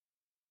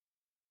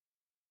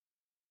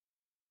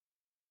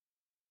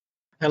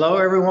Hello,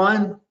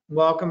 everyone.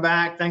 Welcome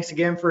back. Thanks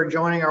again for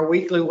joining our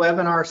weekly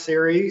webinar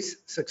series,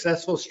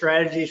 Successful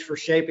Strategies for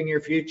Shaping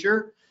Your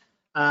Future,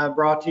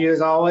 brought to you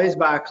as always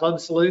by Club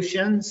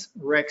Solutions,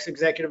 Rex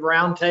Executive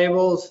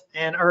Roundtables,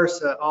 and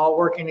URSA, all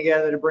working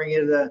together to bring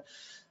you the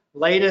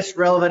latest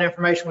relevant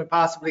information we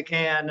possibly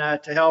can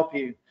to help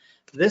you.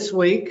 This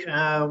week,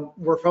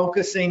 we're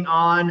focusing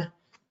on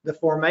the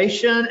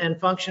formation and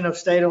function of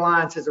state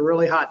alliances, a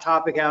really hot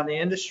topic out in the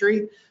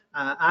industry.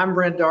 I'm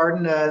Brent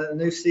Darden, the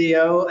new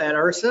CEO at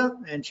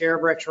URSA and chair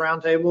of Rex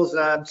Roundtables.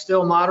 I'm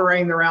still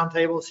moderating the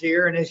roundtables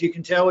here, and as you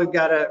can tell, we've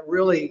got a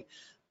really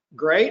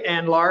great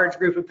and large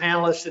group of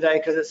panelists today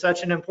because it's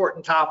such an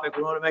important topic.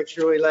 We want to make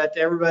sure we let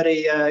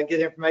everybody get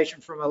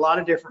information from a lot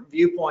of different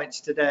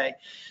viewpoints today.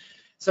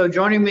 So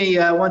joining me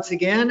once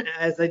again,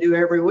 as they do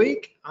every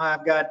week,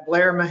 I've got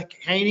Blair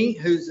McHaney,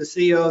 who's the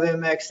CEO of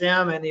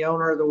MXM and the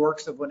owner of the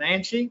Works of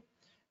Wenatchee,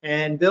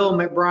 and Bill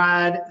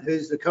McBride,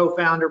 who's the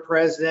co-founder,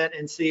 president,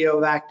 and CEO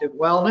of Active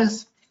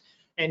Wellness.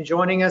 And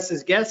joining us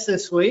as guests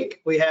this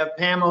week, we have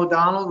Pam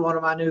O'Donnell, one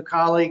of my new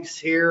colleagues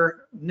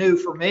here, new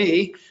for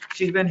me.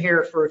 She's been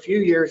here for a few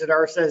years at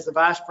URSA as the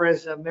Vice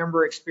President of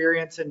Member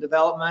Experience and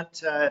Development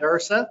at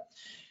URSA.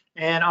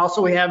 And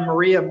also we have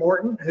Maria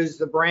Morton, who's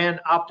the Brand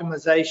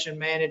Optimization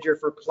Manager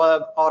for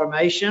Club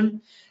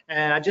Automation.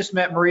 And I just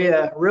met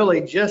Maria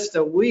really just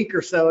a week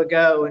or so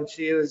ago, and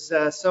she was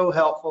so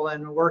helpful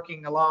in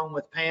working along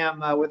with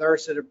Pam with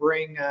URSA to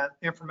bring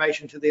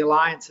information to the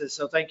alliances.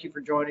 So thank you for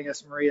joining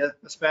us, Maria,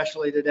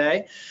 especially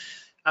today.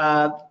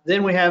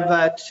 Then we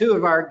have two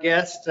of our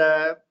guests.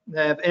 We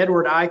have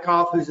Edward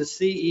Eickhoff, who's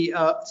the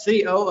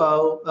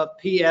COO of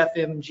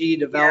PFMG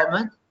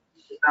Development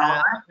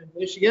in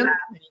Michigan.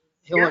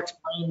 He'll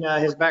explain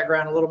his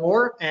background a little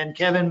more. And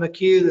Kevin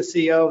McHugh, the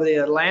CEO of the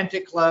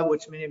Atlantic Club,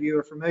 which many of you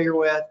are familiar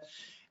with.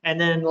 And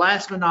then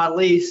last but not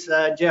least,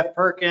 Jeff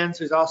Perkins,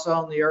 who's also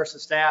on the URSA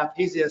staff.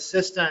 He's the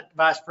Assistant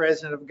Vice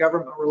President of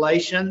Government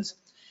Relations.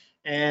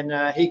 And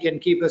he can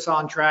keep us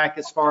on track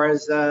as far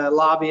as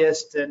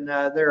lobbyists and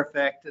their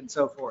effect and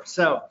so forth.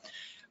 So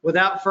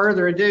without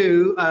further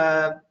ado,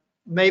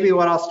 maybe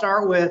what I'll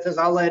start with is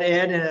I'll let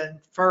Ed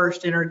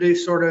first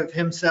introduce sort of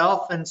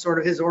himself and sort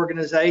of his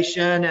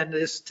organization and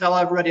just tell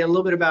everybody a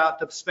little bit about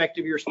the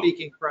perspective you're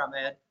speaking from,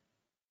 Ed.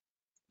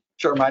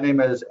 Sure, my name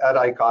is Ed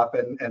Eickhoff,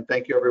 and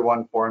thank you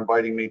everyone for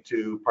inviting me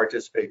to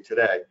participate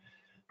today.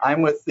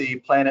 I'm with the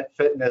Planet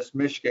Fitness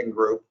Michigan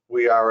group.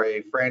 We are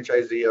a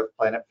franchisee of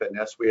Planet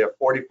Fitness. We have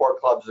 44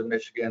 clubs in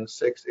Michigan,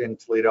 6 in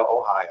Toledo,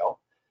 Ohio.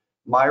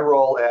 My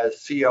role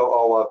as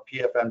COO of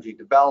PFMG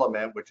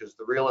Development, which is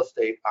the real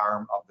estate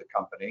arm of the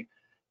company,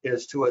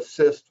 is to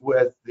assist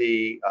with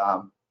the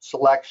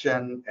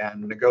selection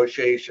and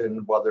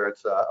negotiation, whether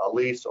it's a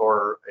lease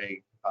or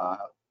a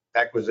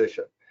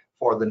acquisition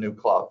for the new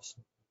clubs.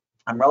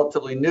 I'm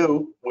relatively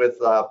new with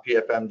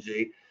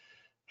PFMG,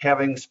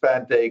 having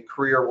spent a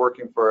career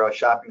working for a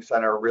shopping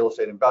center real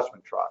estate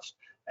investment trust.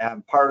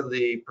 And part of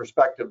the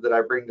perspective that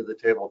I bring to the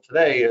table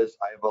today is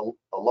I have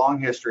a long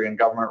history in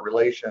government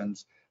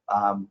relations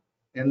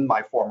in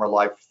my former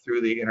life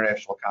through the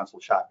International Council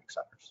of Shopping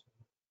Centers.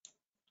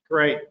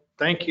 Great.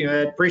 Thank you,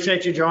 Ed.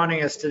 Appreciate you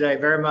joining us today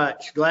very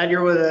much. Glad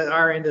you're with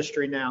our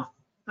industry now.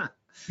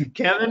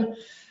 Kevin,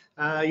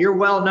 you're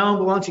well known,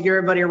 but why don't you give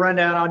everybody a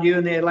rundown on you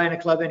and the Atlanta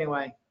Club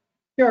anyway?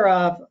 Sure.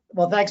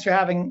 Well, thanks for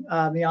having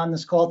me on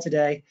this call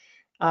today.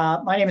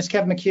 My name is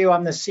Kevin McHugh.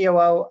 I'm the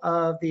COO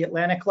of the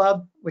Atlanta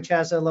Club, which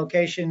has a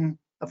location,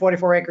 a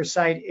 44-acre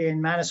site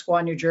in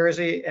Manasquan, New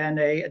Jersey, and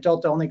a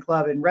adult-only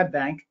club in Red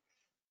Bank.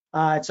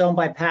 It's owned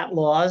by Pat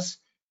Laws.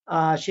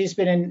 She's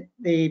been in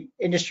the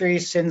industry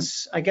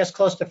since, I guess,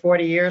 close to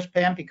 40 years,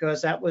 Pam,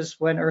 because that was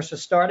when URSA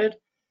started.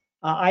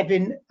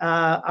 I'm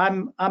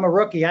a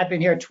rookie. I've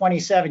been here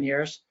 27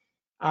 years.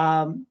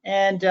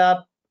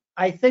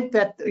 I think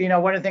that,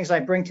 one of the things I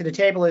bring to the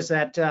table is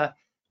that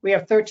we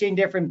have 13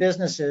 different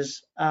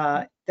businesses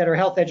that are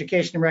health,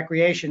 education, and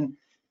recreation.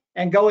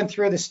 And going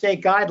through the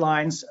state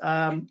guidelines,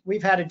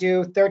 we've had to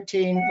do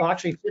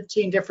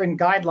 15 different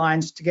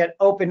guidelines to get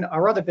open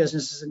our other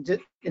businesses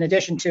in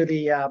addition to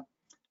the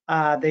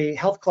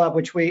health club,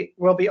 which we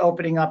will be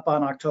opening up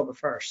on October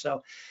 1st.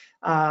 So,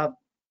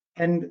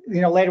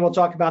 later we'll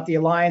talk about the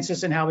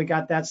alliances and how we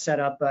got that set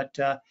up. But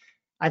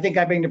I think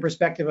I bring the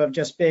perspective of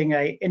just being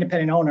an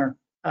independent owner,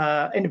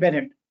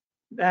 independent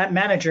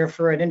manager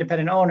for an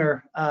independent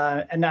owner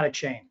and not a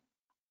chain.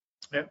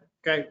 Yep.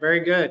 Okay, very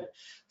good.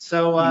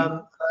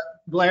 So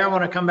Blair, I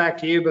want to come back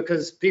to you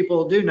because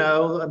people do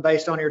know,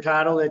 based on your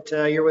title, that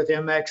you're with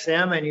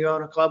MXM and you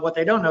own a club. What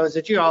they don't know is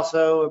that you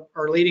also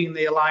are leading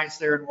the alliance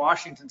there in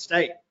Washington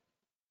State.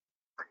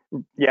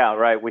 Yeah,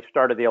 right. We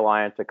started the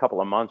alliance a couple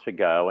of months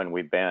ago, and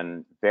we've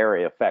been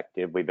very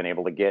effective. We've been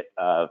able to get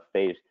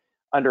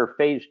under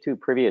phase 2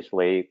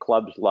 previously,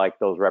 clubs like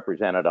those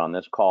represented on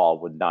this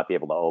call would not be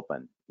able to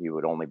open. You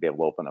would only be able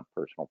to open a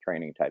personal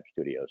training type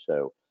studio.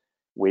 So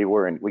we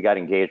got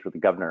engaged with the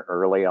governor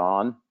early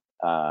on.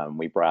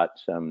 We brought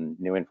some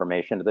new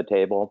information to the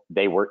table.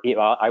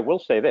 I will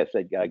say this,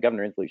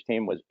 Governor Inslee's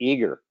team was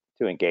eager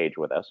to engage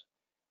with us.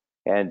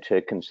 and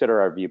to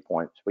consider our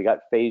viewpoints. We got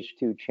phase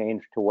 2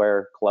 changed to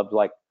where clubs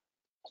like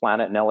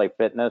Planet and LA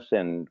Fitness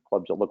and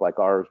clubs that look like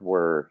ours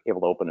were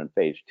able to open in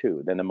phase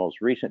 2. Then the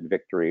most recent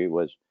victory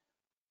was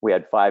we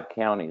had 5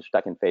 counties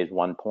stuck in phase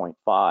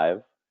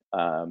 1.5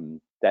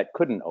 that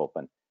couldn't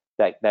open.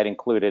 That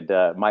included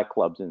my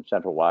clubs in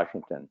Central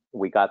Washington.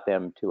 We got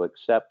them to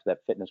accept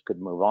that fitness could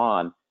move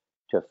on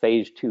to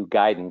phase 2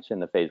 guidance in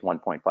the phase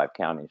 1.5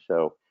 counties.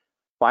 So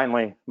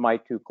finally, my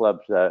 2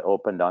 clubs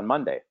opened on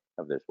Monday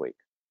of this week.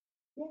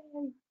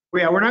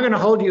 Yeah, we're not going to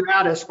hold you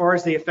out as far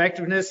as the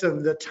effectiveness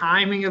of the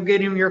timing of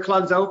getting your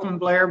clubs open,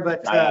 Blair,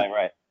 but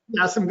Right.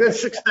 yeah, some good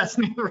success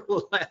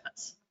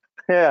nevertheless.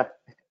 Yeah.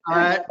 All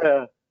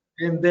right.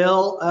 And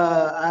Bill,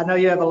 I know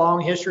you have a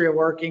long history of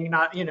working,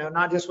 not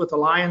just with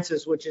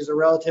alliances, which is a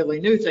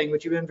relatively new thing,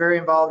 but you've been very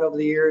involved over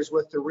the years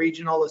with the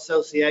regional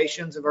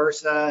associations of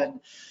IHRSA,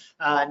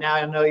 and now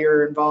I know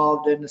you're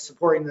involved in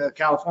supporting the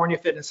California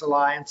Fitness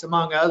Alliance,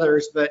 among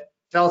others. But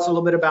tell us a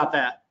little bit about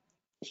that.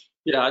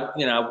 Yeah,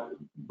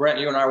 Brent,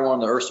 you and I were on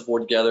the IHRSA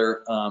board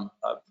together.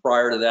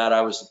 Prior to that,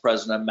 I was the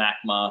president of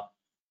MACMA.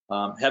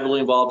 Heavily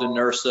involved in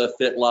NERSA,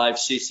 FitLife,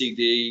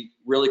 CCD,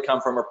 really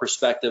come from a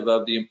perspective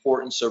of the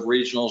importance of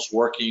regionals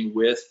working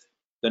with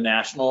the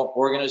national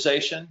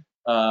organization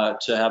to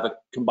have a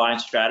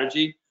combined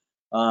strategy.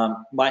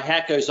 My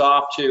hat goes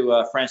off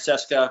to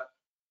Francesca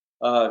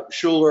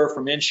Schuler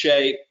from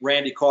InShape,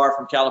 Randy Carr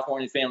from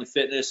California Family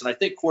Fitness, and I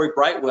think Corey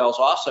Brightwell is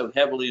also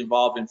heavily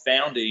involved in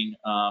founding,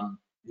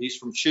 he's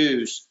from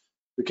Choose,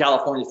 the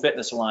California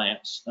Fitness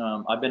Alliance.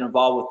 I've been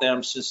involved with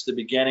them since the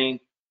beginning.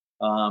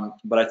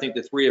 But I think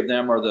the 3 of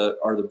them are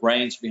the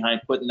brains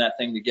behind putting that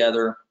thing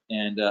together,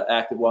 and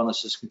Active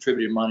Wellness has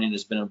contributed money and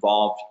has been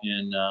involved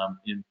in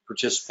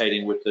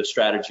participating with the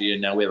strategy,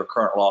 and now we have a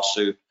current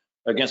lawsuit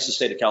against the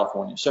state of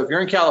California. So if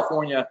you're in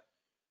California,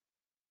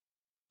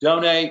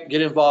 donate,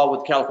 get involved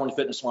with the California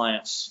Fitness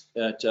Alliance.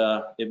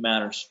 It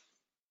matters.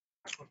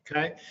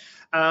 Okay.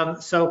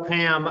 So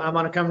Pam, I'm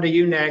going to come to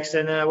you next,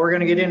 and we're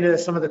going to get into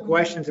some of the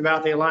questions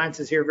about the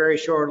alliances here very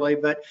shortly.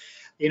 But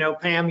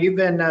Pam, you've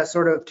been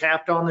sort of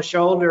tapped on the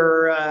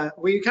shoulder.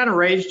 Well, you kind of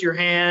raised your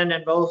hand,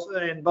 and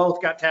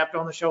both got tapped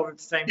on the shoulder at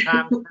the same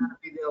time to kind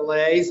of be the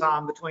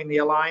liaison between the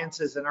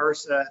alliances and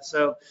IHRSA.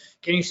 So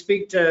can you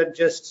speak to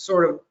just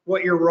sort of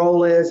what your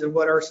role is and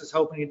what IHRSA is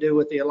hoping to do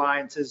with the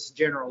alliances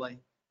generally?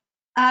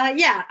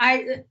 Yeah,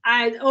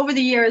 I over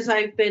the years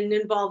I've been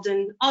involved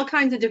in all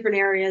kinds of different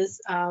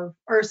areas of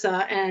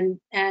IHRSA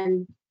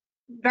and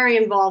very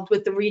involved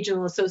with the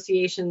regional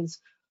associations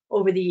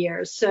over the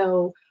years.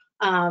 So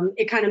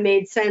it kind of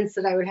made sense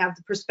that I would have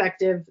the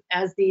perspective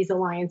as these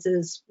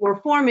alliances were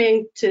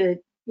forming to,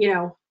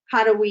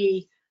 how do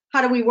we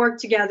work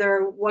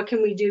together? What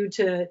can we do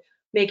to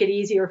make it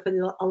easier for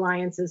the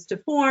alliances to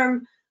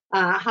form?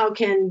 How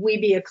can we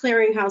be a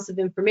clearinghouse of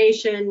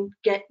information,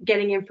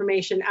 getting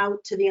information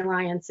out to the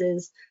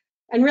alliances,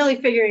 and really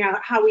figuring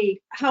out how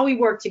we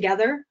work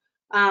together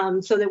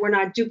so that we're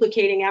not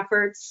duplicating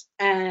efforts,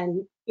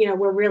 and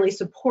we're really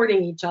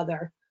supporting each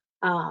other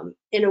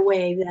in a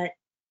way that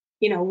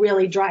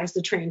really drives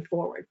the train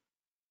forward.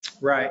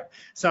 Right.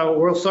 So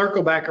we'll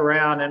circle back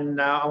around,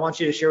 and I want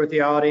you to share with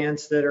the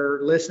audience that are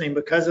listening,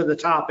 because of the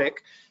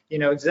topic,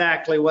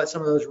 exactly what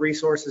some of those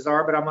resources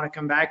are. But I'm going to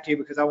come back to you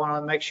because I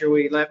want to make sure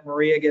we let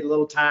Maria get a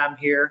little time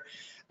here.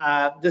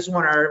 This is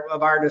one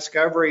of our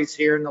discoveries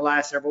here in the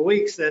last several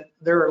weeks, that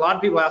there are a lot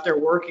of people out there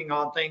working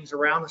on things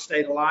around the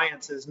state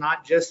alliances,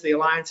 not just the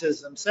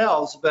alliances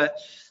themselves, but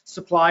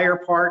supplier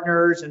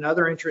partners and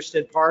other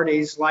interested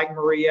parties like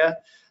Maria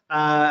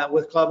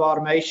with Club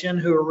Automation,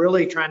 who are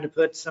really trying to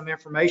put some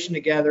information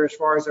together as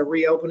far as a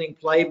reopening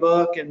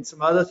playbook and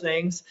some other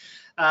things.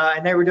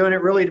 And they were doing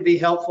it really to be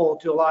helpful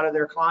to a lot of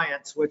their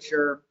clients, which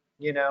are,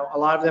 a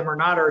lot of them are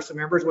not IHRSA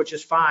members, which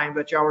is fine,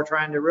 but y'all were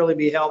trying to really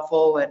be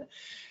helpful. And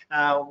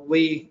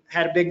we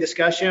had a big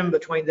discussion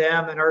between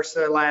them and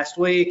IHRSA last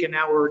week, and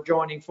now we're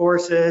joining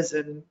forces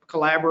and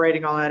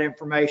collaborating on that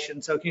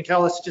information. So can you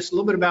tell us just a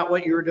little bit about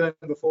what you were doing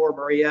before,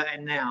 Maria,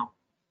 and now?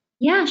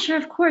 Yeah, sure,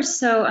 of course.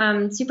 So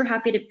I'm super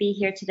happy to be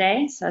here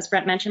today. So as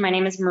Brent mentioned, my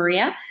name is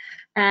Maria,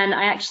 and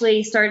I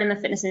actually started in the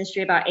fitness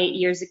industry about 8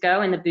 years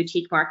ago in the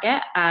boutique market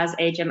as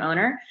a gym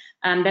owner.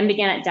 Then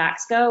began at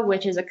Daxco,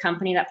 which is a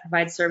company that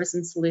provides service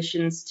and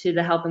solutions to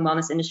the health and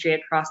wellness industry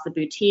across the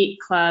boutique,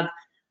 club,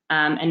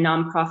 and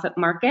nonprofit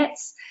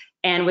markets.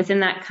 And within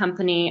that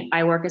company,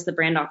 I work as the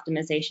brand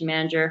optimization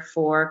manager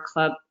for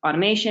Club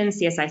Automation,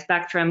 CSI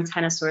Spectrum,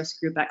 Tennisource,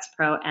 Group X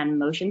Pro, and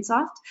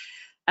MotionSoft.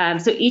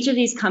 So each of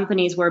these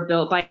companies were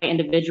built by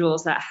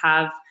individuals that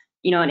have,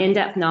 an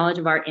in-depth knowledge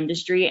of our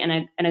industry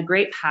and a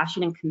great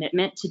passion and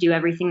commitment to do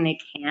everything they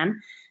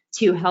can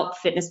to help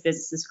fitness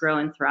businesses grow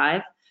and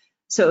thrive.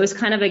 So it was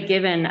kind of a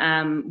given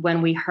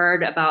when we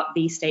heard about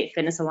the state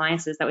fitness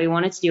alliances that we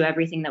wanted to do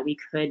everything that we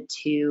could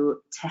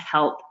to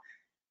help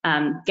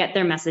get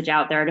their message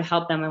out there, to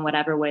help them in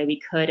whatever way we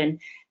could.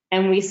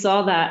 And we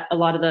saw that a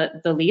lot of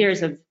the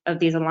leaders of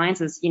these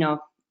alliances,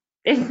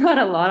 they've got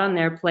a lot on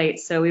their plate.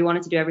 So we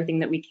wanted to do everything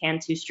that we can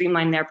to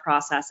streamline their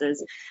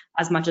processes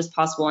as much as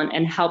possible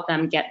and help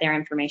them get their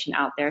information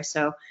out there.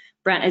 So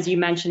Brent, as you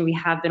mentioned, we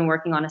have been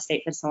working on a State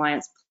Fitness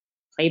Alliance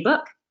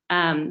playbook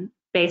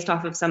based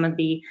off of some of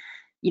the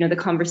the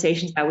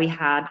conversations that we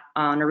had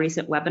on a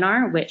recent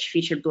webinar, which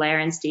featured Blair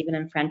and Stephen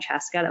and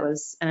Francesca. That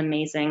was an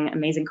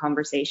amazing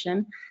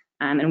conversation.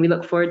 And we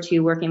look forward to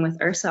working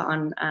with Ursa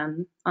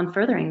on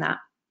furthering that.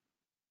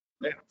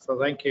 Yeah, so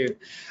thank you.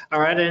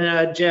 All right,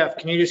 and Jeff,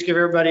 can you just give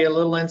everybody a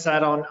little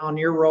insight on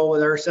your role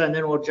with Ursa, and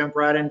then we'll jump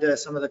right into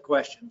some of the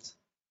questions.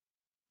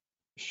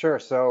 Sure.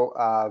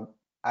 So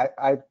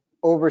I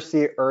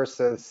oversee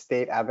Ursa's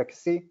state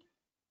advocacy,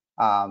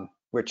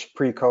 which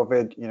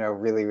pre-COVID,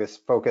 really was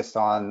focused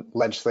on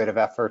legislative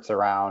efforts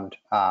around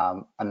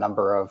a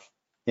number of,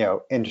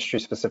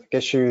 industry-specific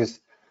issues,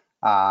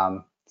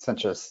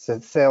 such as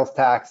sales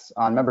tax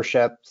on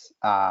memberships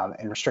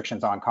and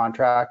restrictions on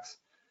contracts.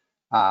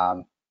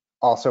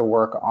 Also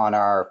work on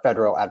our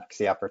federal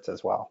advocacy efforts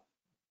as well.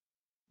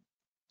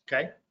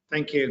 Okay,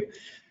 thank you.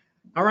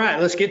 All right,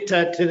 let's get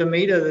to the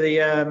meat of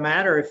the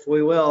matter, if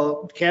we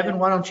will. Kevin,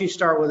 why don't you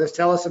start with us?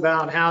 Tell us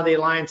about how the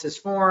Alliance is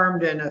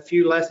formed and a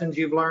few lessons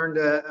you've learned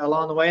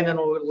along the way, and then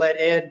we'll let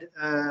Ed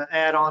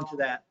add on to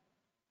that.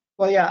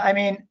 Well, yeah, I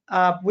mean,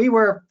 we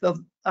were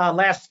the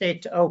last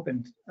state to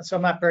open, so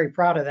I'm not very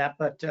proud of that,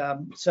 but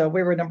so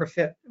we were number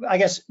 50. I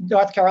guess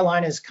North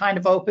Carolina is kind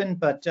of open,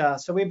 but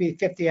so we'd be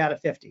 50 out of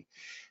 50.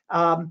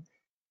 How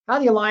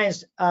the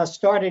Alliance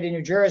started in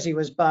New Jersey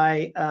was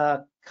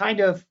by kind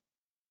of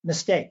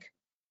mistake.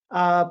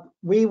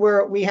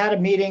 We had a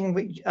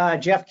meeting,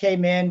 Jeff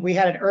came in, we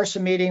had an Ursa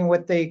meeting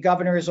with the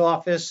governor's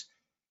office,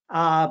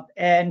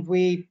 and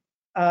we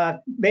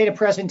made a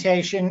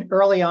presentation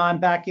early on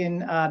back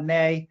in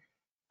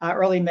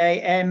early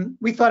May, and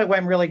we thought it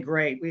went really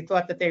great. We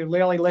thought that they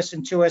really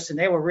listened to us and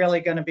they were really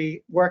going to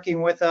be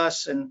working with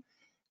us,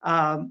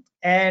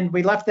 and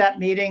we left that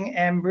meeting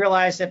and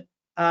realized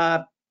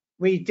that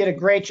we did a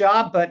great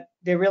job, but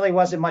there really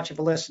wasn't much of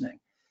a listening.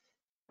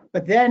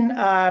 But then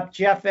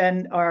Jeff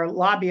and our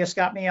lobbyist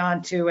got me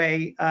on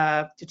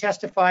to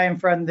testify in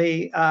front of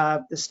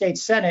the state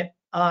Senate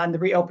on the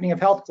reopening of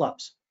health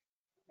clubs,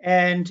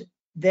 and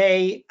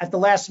they at the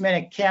last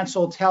minute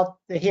canceled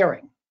the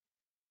hearing,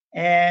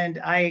 and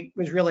I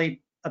was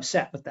really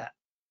upset with that.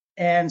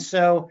 And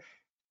so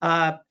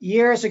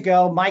years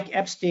ago, Mike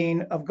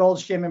Epstein of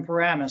Gold's Gym in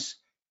Paramus,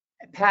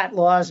 Pat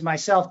Laws,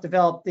 myself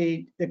developed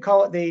the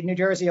New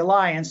Jersey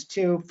Alliance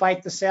to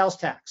fight the sales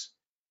tax.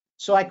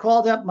 So I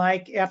called up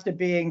Mike after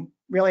being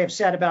really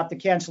upset about the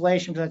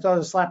cancellation because I thought it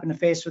was a slap in the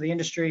face for the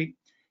industry.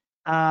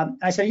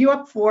 I said, "Are you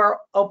up for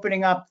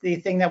opening up the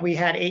thing that we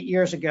had 8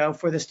 years ago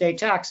for the state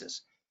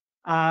taxes?"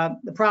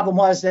 The problem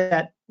was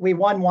that we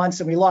won once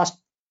and we lost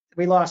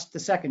the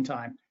second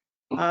time.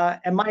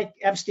 And Mike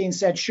Epstein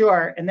said,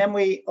 "Sure." And then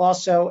we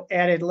also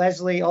added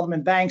Leslie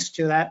Alderman Banks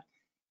to that.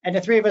 And the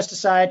three of us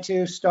decided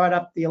to start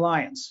up the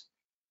Alliance.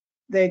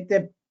 We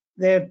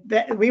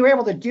were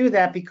able to do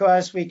that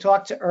because we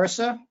talked to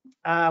Ursa,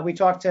 we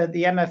talked to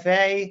the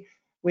MFA,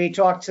 we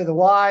talked to the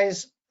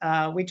WISE,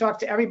 we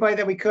talked to everybody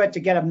that we could to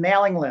get a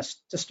mailing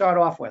list to start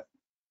off with.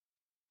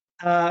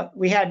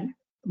 We had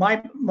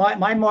my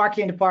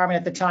marketing department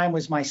at the time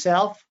was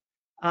myself.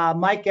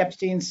 Mike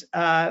Epstein's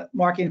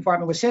marketing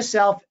department was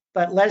himself,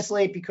 but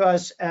Leslie,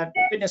 because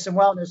Fitness and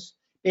Wellness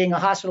being a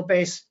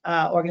hospital-based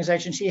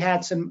organization, she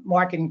had some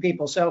marketing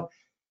people. So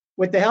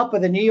with the help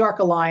of the New York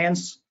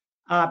Alliance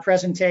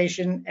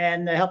presentation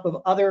and the help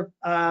of other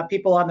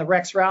people on the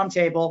Rex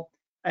Roundtable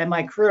and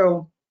my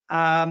crew,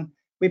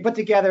 we put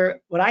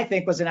together what I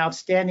think was an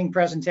outstanding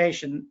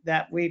presentation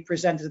that we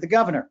presented to the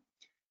governor.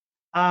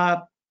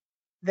 So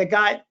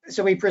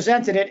we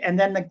presented it, and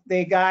then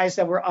the guys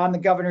that were on the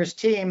governor's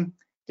team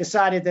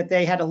decided that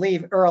they had to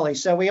leave early.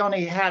 So we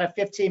only had a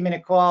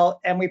 15-minute call,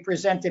 and we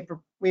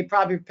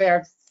probably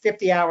prepared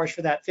 50 hours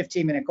for that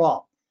 15-minute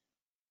call.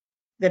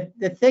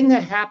 The thing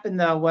that happened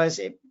though was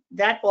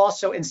that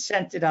also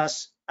incented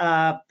us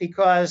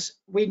because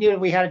we knew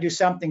we had to do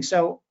something.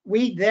 So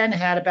we then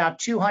had about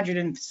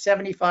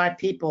 275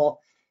 people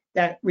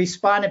that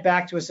responded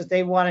back to us that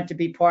they wanted to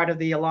be part of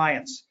the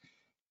Alliance,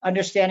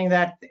 understanding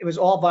that it was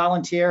all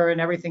volunteer and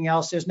everything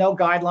else. There's no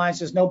guidelines,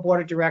 there's no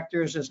board of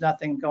directors, there's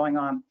nothing going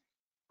on.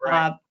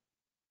 Right.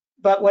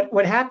 But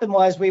what happened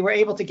was we were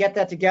able to get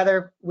that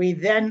together.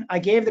 I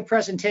gave the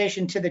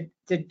presentation to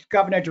the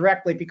governor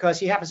directly because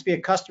he happens to be a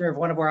customer of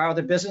one of our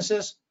other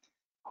businesses.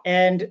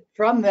 And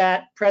from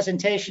that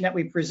presentation that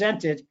we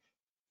presented,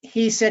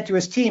 he said to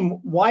his team,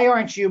 "Why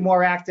aren't you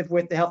more active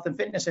with the health and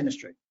fitness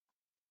industry?"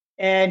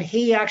 And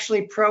he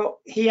actually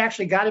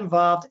got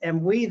involved,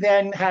 and we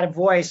then had a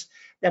voice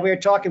that we were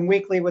talking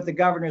weekly with the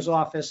governor's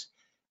office.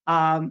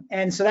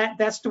 And so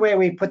that's the way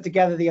we put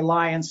together the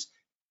Alliance.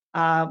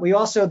 We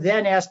also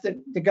then asked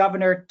the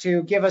governor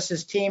to give us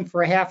his team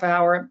for a half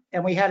hour,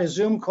 and we had a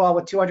Zoom call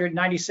with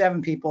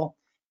 297 people,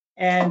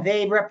 and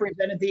they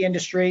represented the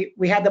industry.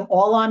 We had them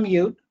all on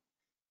mute,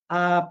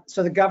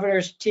 so the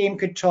governor's team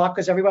could talk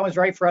because everyone was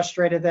very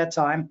frustrated at that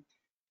time.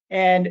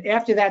 And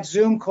after that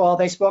Zoom call,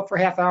 they spoke for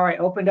a half hour. I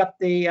opened up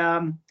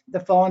the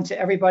phone to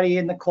everybody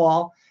in the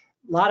call.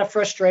 A lot of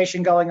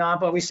frustration going on,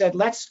 but we said,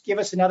 let's give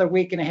us another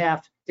week and a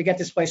half to get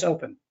this place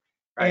open.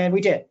 Right. And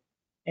we did.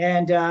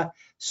 And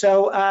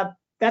so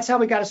that's how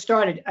we got it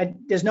started.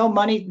 There's no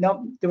money,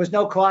 there was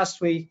no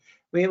cost. It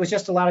was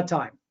just a lot of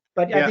time,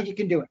 but Yeah. I think you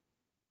can do it.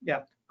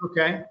 Yeah.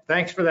 Okay,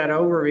 thanks for that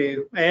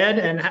overview. Ed,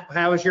 and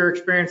how was your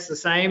experience the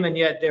same and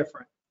yet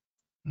different?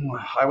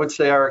 I would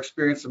say our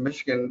experience in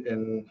Michigan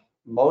in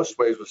most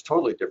ways was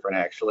totally different,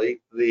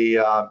 actually.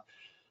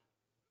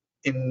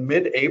 In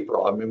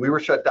mid-April, I mean, we were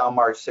shut down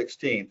March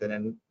 16th, and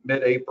in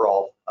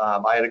mid-April,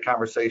 I had a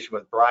conversation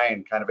with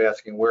Brian, kind of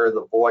asking where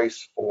the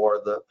voice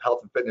for the health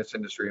and fitness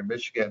industry in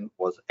Michigan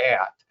was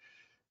at.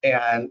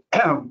 And,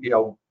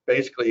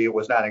 basically it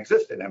was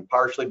non-existent, and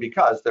partially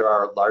because there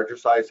are larger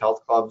size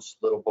health clubs,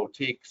 little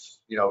boutiques,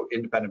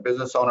 independent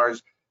business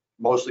owners,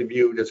 mostly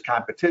viewed as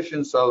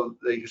competition, so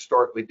they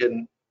historically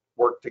didn't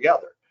work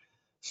together.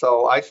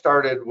 So I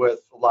started with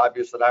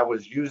lobbyists that I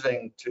was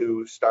using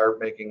to start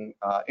making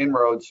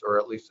inroads, or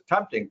at least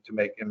attempting to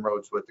make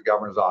inroads with the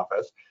governor's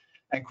office,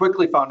 and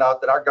quickly found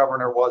out that our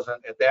governor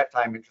wasn't at that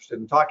time interested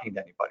in talking to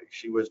anybody.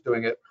 She was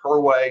doing it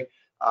her way,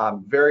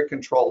 very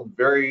controlled,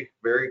 very,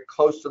 very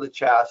close to the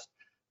chest,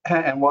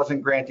 and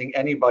wasn't granting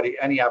anybody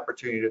any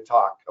opportunity to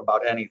talk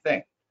about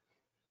anything.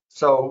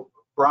 So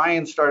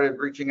Brian started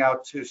reaching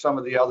out to some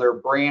of the other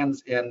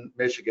brands in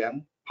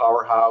Michigan,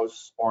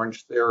 Powerhouse,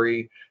 Orange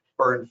Theory,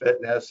 Burn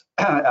Fitness,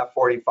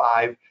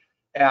 F45,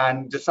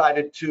 and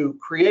decided to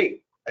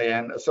create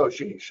an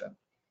association.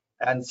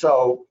 And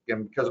so,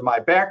 because of my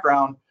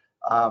background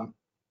and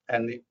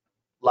the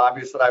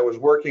lobbyists that I was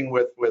working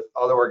with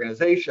other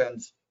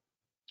organizations,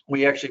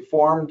 we actually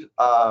formed,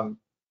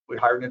 we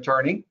hired an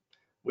attorney,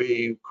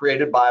 we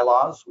created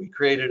bylaws, we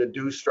created a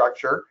dues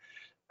structure,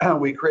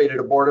 we created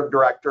a board of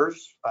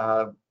directors,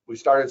 we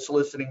started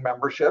soliciting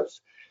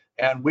memberships,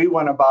 and we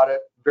went about it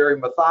very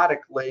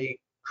methodically,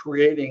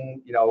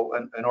 creating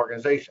an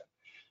organization.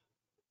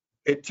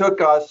 It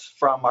took us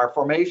from our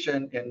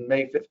formation in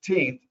May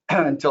 15th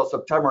until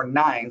September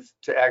 9th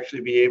to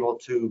actually be able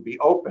to be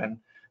open,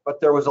 but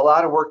there was a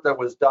lot of work that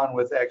was done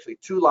with actually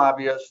 2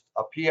 lobbyists,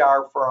 a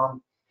PR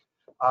firm,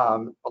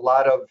 a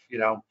lot of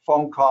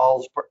phone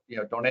calls,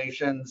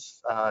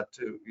 donations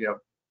to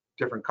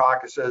different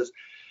caucuses,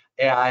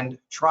 and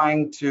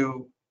trying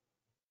to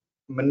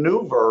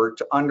maneuver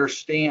to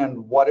understand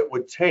what it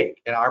would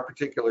take in our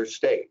particular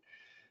state.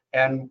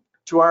 And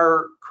to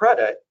our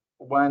credit,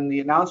 when the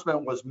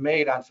announcement was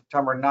made on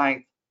September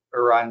 9th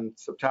or on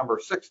September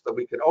 6th that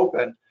we could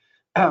open,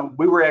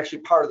 we were actually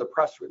part of the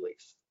press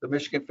release. The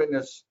Michigan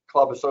Fitness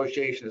Club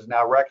Association is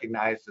now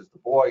recognized as the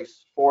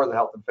voice for the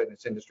health and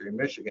fitness industry in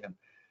Michigan.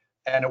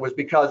 And it was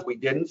because we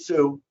didn't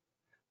sue,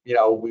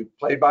 we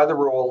played by the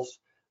rules,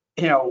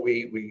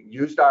 we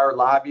used our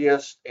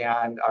lobbyists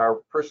and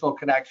our personal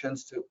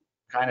connections to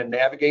kind of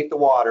navigate the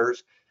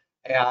waters.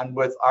 And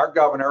with our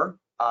governor,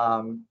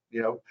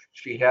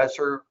 she has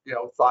her,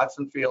 thoughts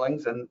and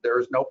feelings, and there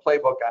is no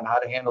playbook on how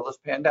to handle this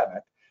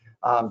pandemic.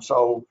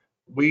 So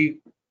we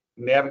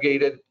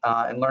navigated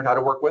and learned how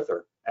to work with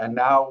her. And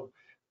now,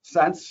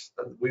 since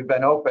we've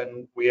been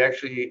open, we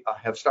actually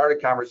have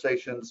started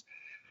conversations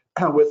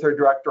with her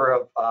director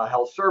of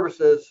health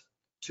services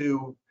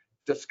to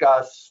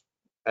discuss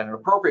at an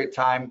appropriate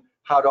time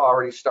how to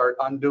already start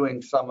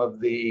undoing some of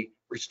the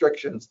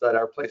restrictions that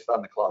are placed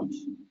on the clubs.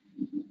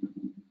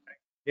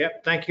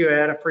 Yep, thank you,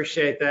 Ed. I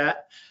appreciate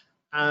that.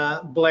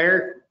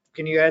 Blair,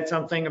 can you add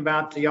something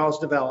about y'all's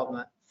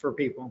development for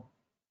people?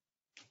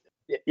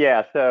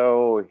 Yeah,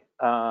 so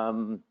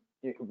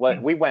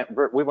we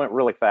went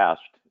really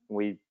fast.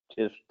 We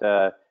just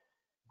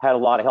had a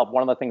lot of help.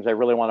 One of the things I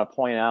really want to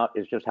point out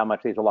is just how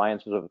much these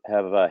alliances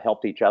have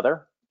helped each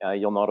other.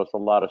 You'll notice a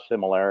lot of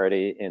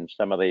similarity in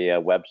some of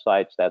the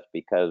websites. That's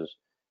because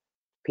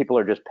people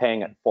are just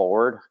paying it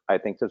forward. I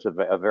think this is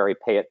a very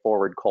pay it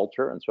forward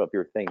culture. And so if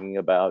you're thinking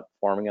about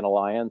forming an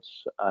alliance,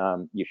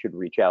 you should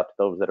reach out to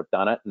those that have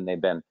done it. And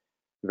they've been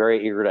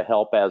very eager to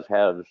help, as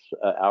has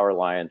our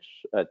alliance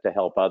to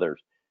help others.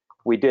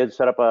 We did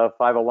set up a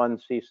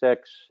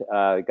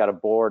 501c6, got a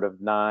board of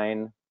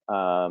 9,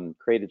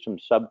 created some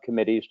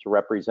subcommittees to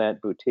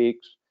represent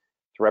boutiques,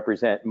 to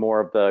represent more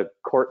of the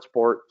court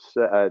sports,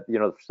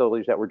 the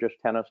facilities that were just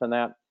tennis and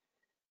that.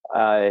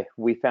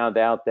 We found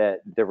out that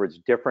there was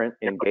different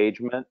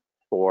engagement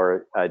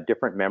for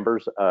different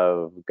members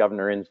of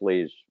Governor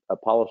Inslee's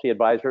policy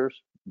advisors,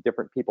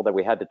 different people that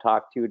we had to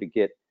talk to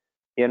get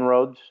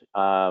inroads.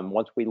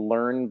 Once we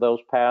learned those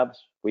paths,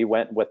 we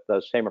went with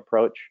the same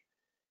approach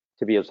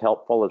to be as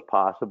helpful as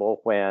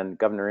possible. When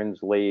Governor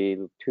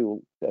Inslee,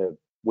 a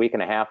week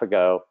and a half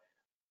ago,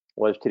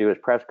 was to do his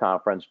press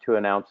conference to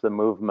announce the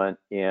movement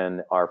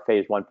in our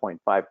phase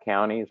 1.5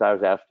 counties, I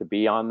was asked to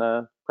be on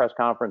the press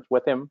conference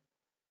with him.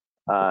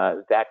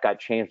 That got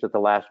changed at the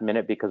last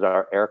minute because of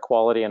our air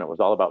quality, and it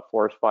was all about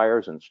forest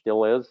fires, and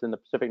still is in the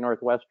Pacific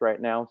Northwest right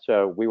now.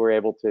 So we were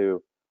able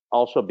to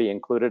also be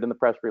included in the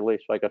press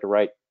release. So I got to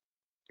write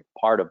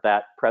part of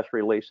that press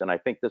release. And I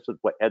think this is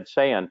what Ed's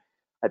saying.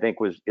 I think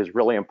is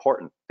really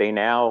important. They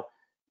now,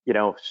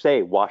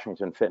 say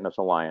Washington Fitness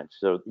Alliance.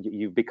 So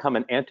you become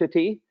an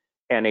entity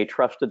and a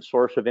trusted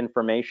source of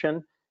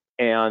information,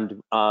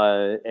 and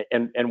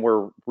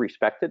we're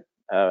respected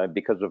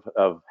because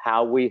of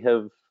how we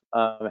have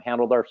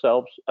handled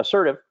ourselves.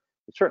 Assertive.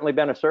 It's certainly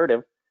been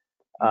assertive.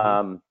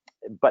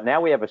 But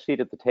now we have a seat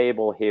at the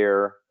table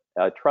here,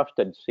 a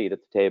trusted seat at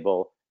the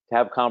table to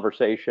have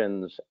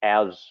conversations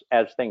as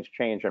things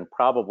change and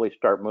probably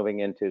start moving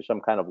into some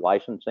kind of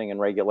licensing and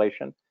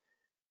regulation.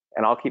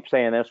 And I'll keep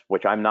saying this,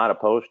 which I'm not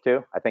opposed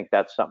to. I think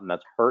that's something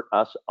that's hurt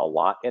us a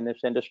lot in this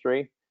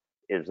industry,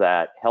 is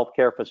that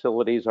healthcare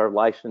facilities are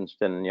licensed,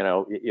 and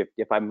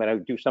if I'm going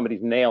to do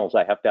somebody's nails,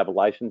 I have to have a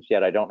license,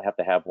 yet I don't have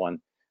to have one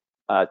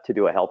to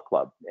do a health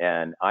club.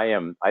 And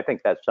I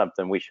think that's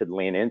something we should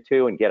lean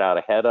into and get out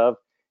ahead of,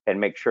 and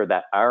make sure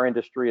that our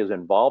industry is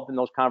involved in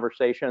those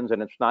conversations,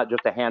 and it's not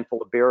just a handful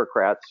of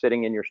bureaucrats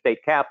sitting in your state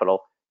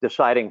capitol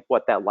deciding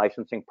what that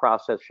licensing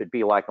process should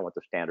be like and what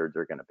the standards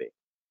are going to be.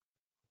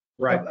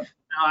 Right. No,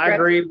 I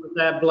agree with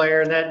that,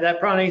 Blair. That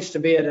probably needs to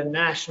be at a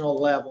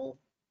national level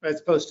as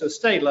opposed to a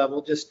state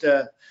level, just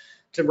to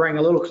bring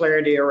a little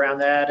clarity around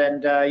that.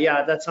 And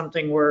yeah, that's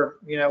something we're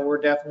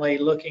definitely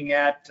looking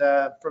at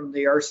from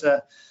the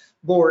IHRSA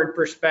board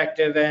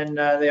perspective, and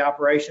the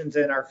operations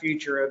in our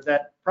future of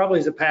that probably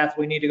is a path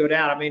we need to go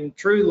down. I mean,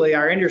 truly,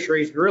 our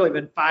industry's really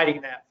been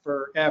fighting that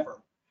forever.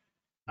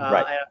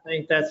 Right. And I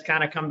think that's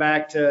kind of come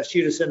back to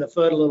shoot us in the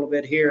foot a little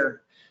bit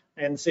here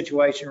in the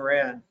situation we're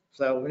in.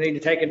 So we need to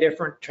take a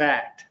different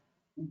tact.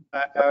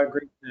 I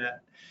agree with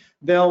that.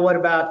 Bill, what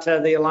about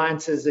the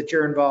alliances that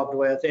you're involved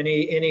with?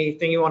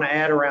 Anything you want to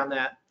add around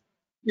that?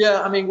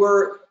 Yeah, I mean,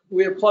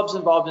 we have clubs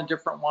involved in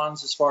different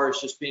ones as far as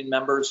just being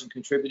members and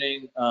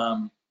contributing.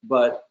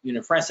 But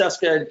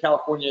Francesca in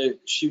California,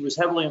 she was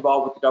heavily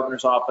involved with the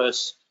governor's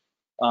office.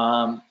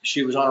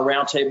 She was on a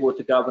roundtable with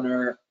the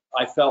governor.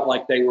 I felt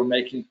like they were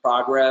making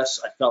progress.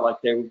 I felt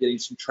like they were getting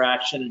some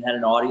traction and had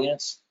an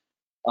audience.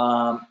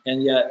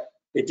 And yet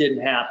it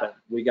didn't happen.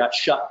 We got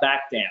shut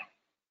back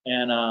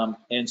down.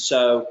 And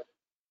so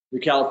the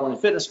California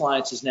Fitness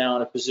Alliance is now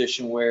in a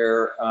position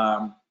where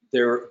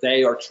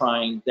they are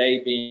trying, they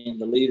being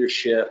the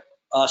leadership,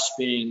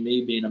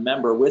 me being a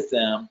member with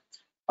them,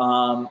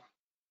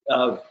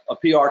 of a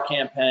PR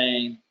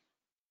campaign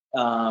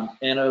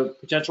and a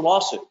potential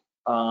lawsuit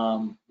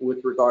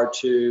with regard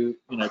to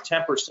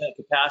 10%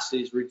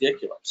 capacity is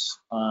ridiculous.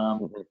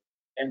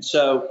 And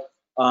so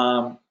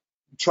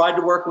tried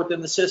to work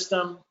within the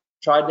system,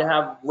 tried to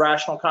have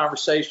rational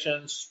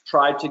conversations,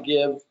 tried to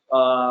give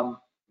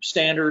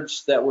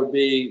standards that would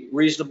be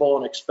reasonable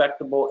and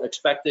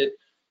expected.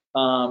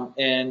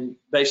 And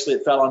basically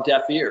it fell on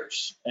deaf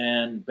ears,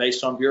 and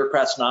based on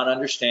bureaucrats not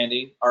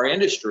understanding our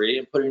industry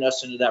and putting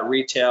us into that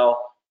retail,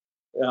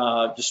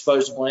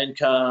 disposable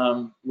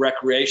income,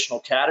 recreational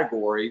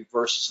category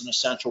versus an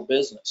essential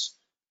business.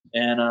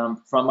 And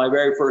from my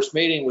very first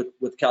meeting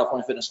with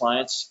California Fitness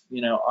Alliance,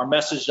 our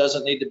message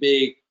doesn't need to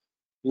be,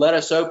 let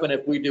us open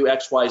if we do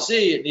X, Y,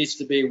 Z. It needs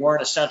to be, we're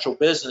an essential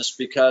business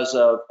because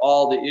of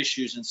all the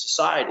issues in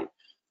society.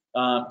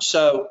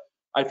 So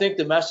I think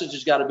the message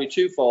has got to be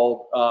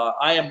twofold.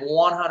 I am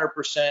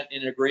 100%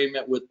 in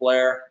agreement with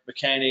Blair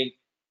McHaney.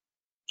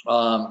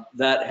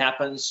 That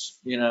happens,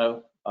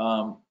 like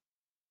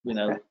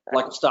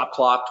a stop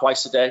clock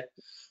twice a day.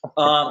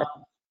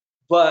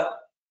 But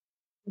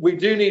we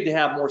do need to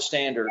have more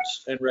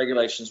standards and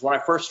regulations. When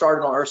I first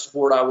started on IHRSA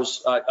board,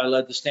 I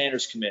led the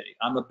standards committee.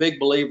 I'm a big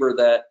believer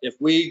that if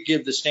we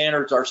give the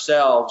standards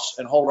ourselves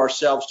and hold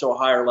ourselves to a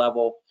higher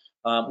level,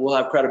 we'll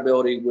have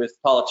credibility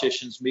with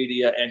politicians,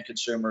 media, and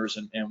consumers,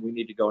 and we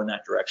need to go in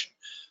that direction.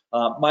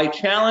 My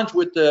challenge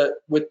with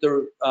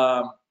the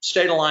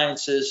state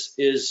alliances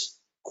is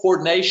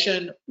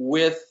coordination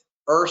with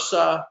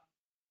IHRSA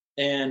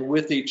and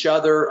with each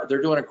other.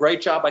 They're doing a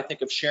great job, I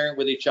think, of sharing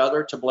with each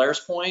other, to Blair's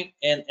point,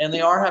 and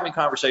they are having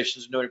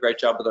conversations and doing a great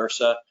job with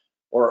IHRSA,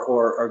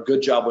 or a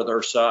good job with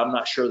IHRSA. I'm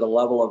not sure the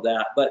level of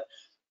that,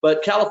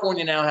 but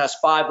California now has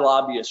 5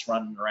 lobbyists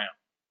running around.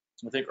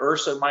 I think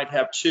IHRSA might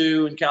have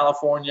 2 in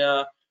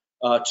California.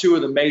 2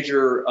 of the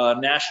major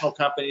national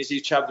companies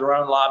each have their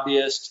own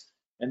lobbyists,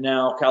 and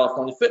now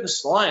California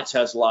Fitness Alliance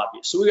has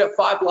lobbyists. So we got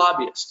 5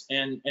 lobbyists,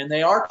 and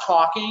they are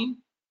talking,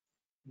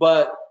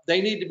 but they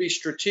need to be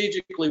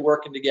strategically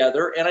working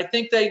together, and I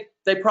think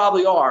they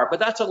probably are. But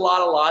that's a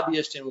lot of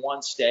lobbyists in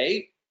one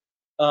state,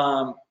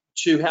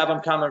 to have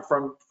them coming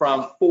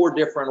from 4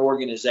 different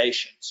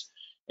organizations.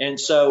 And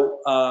so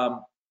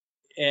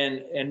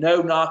and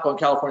no knock on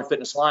California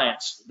Fitness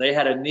Alliance. They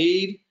had a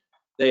need,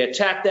 they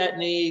attacked that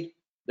need,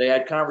 they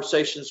had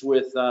conversations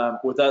with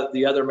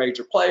the other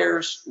major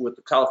players, with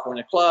the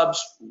California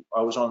clubs.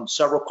 I was on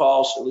several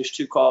calls, at least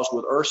 2 calls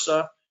with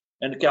IHRSA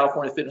and the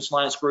California Fitness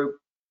Alliance group.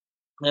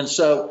 And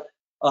so,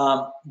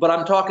 but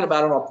I'm talking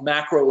about on a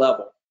macro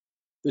level.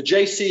 The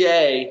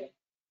JCA,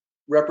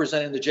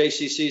 representing the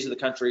JCCs of the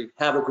country,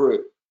 have a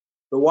group.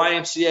 The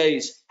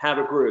YMCAs have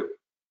a group.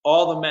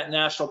 All the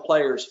national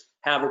players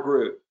have a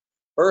group.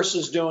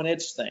 IHRSA's doing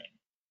its thing.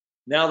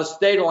 Now the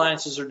state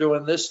alliances are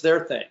doing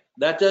their thing.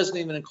 That doesn't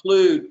even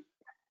include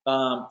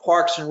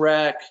Parks and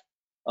Rec,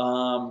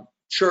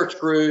 church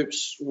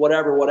groups,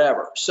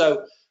 whatever.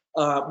 So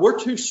we're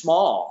too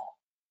small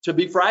to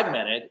be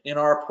fragmented in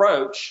our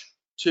approach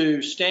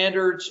to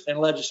standards and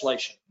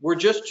legislation. We're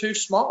just too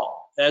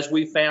small, as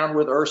we found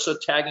with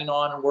URSA tagging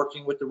on and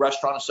working with the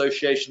Restaurant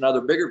Association and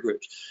other bigger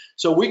groups.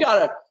 So we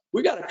gotta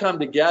come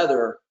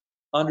together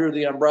under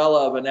the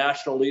umbrella of a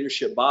national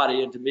leadership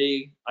body. And to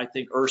me, I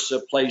think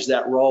URSA plays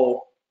that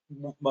role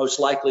most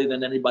likely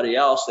than anybody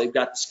else. They've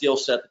got the skill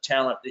set, the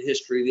talent, the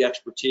history, the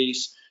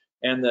expertise,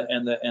 and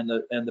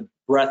the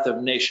breadth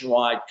of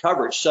nationwide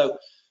coverage. So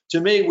to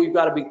me, we've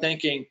got to be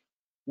thinking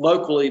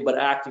locally but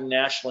acting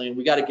nationally, and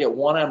we got to get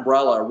one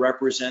umbrella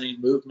representing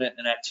movement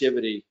and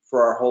activity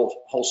for our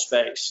whole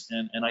space.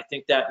 And I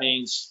think that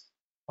means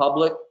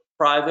public,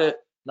 private,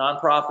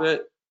 nonprofit,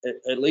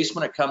 at least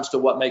when it comes to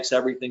what makes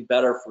everything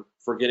better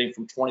for getting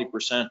from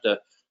 20% to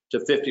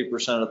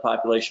 50% of the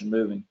population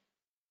moving.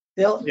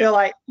 Bill,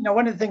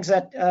 one of the things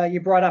that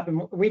you brought up,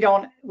 and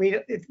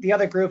the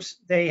other groups,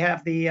 they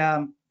have the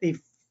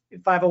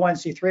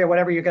 501c3 or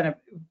whatever you're going to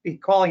be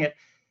calling it.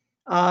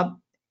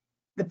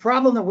 The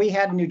problem that we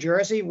had in New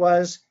Jersey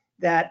was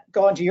that,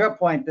 going to your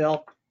point,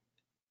 Bill,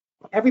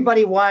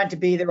 everybody wanted to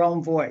be their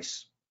own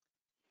voice.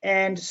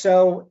 And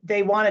so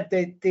they wanted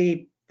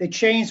the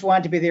chains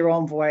wanted to be their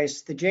own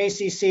voice. The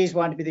JCCs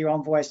wanted to be their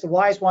own voice. The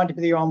Ys wanted to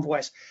be their own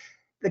voice.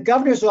 The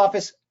governor's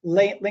office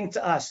linked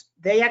to us.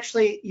 They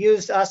actually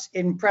used us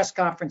in press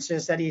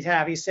conferences that he'd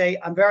have. He'd say,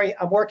 I'm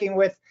working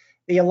with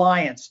the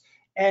Alliance.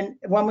 And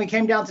when we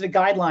came down to the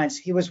guidelines,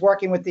 he was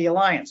working with the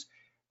Alliance.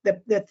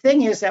 The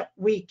thing is that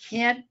we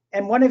can't,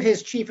 and one of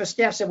his chief of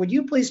staff said, would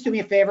you please do me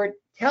a favor?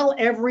 Tell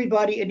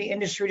everybody in the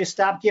industry to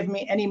stop giving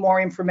me any more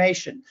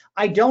information.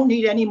 I don't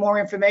need any more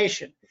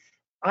information.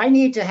 I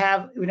need to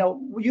have,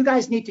 you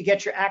guys need to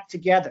get your act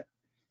together.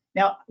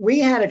 Now, we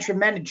had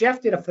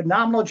Jeff did a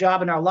phenomenal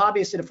job, and our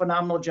lobbyists did a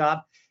phenomenal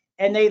job,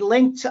 and they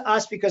linked to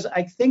us because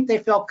I think they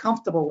felt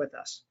comfortable with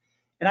us.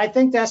 And I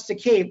think that's the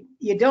key.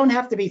 You don't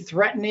have to be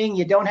threatening.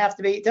 You don't have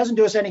to be, it doesn't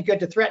do us any good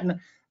to threaten.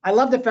 I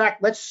love the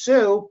fact, let's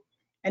sue,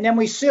 and then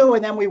we sue,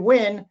 and then we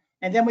win,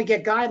 and then we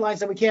get guidelines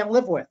that we can't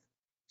live with.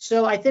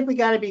 So I think we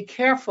got to be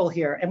careful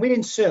here. And we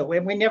didn't sue,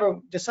 and we never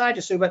decided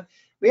to sue, but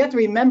we have to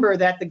remember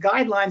that the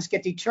guidelines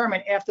get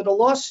determined after the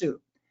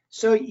lawsuit.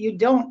 So you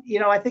don't,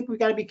 I think we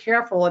got to be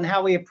careful in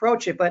how we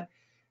approach it. But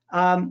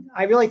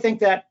I really think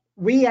that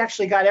we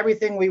actually got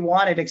everything we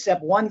wanted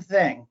except one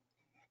thing,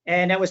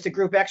 and that was the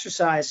group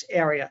exercise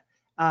area.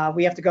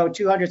 We have to go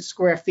 200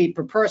 square feet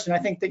per person. I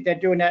think that they're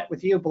doing that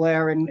with you,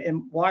 Blair,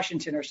 in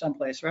Washington or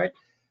someplace, right?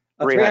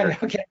 300.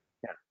 Okay.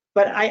 Yeah.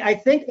 But I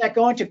think that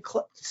going to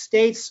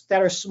states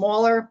that are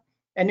smaller,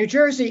 and New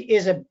Jersey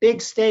is a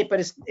big state, but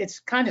it's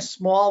kind of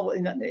small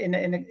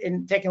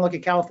in taking a look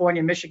at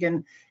California,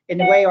 Michigan, in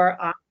the way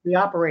we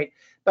operate.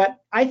 But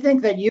I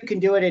think that you can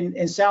do it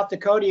in South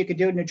Dakota, you could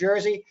do it in New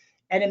Jersey,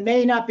 and it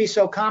may not be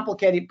so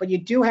complicated, but you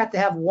do have to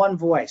have one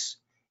voice,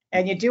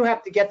 and you do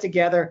have to get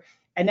together,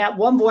 and that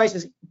one voice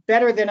is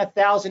better than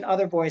 1,000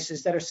 other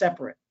voices that are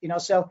separate.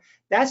 So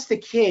that's the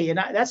key. And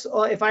that's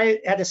if I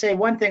had to say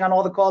one thing on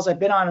all the calls I've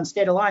been on in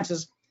state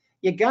alliances,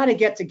 you got to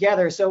get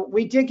together. So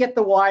we did get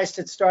the Ys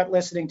to start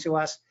listening to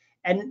us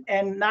and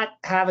not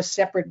have a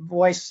separate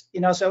voice,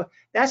 so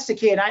that's the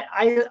key. And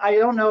I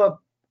don't know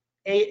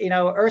if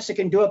URSA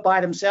can do it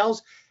by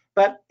themselves,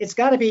 but it's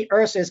got to be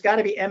URSA, it's got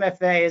to be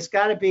MFA, it's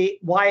got to be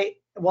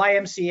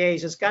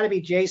YMCAs, it's got to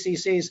be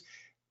JCCs.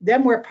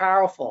 Then we're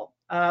powerful.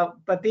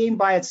 But being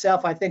by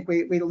itself, I think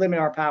we limit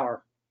our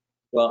power.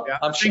 Well, Yeah,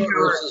 I'm I think sure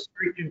you're URSA's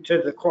preaching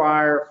to the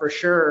choir for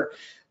sure.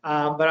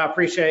 But I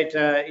appreciate,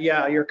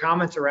 your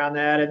comments around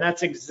that. And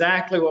that's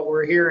exactly what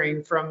we're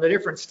hearing from the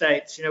different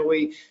states.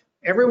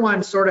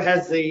 Everyone sort of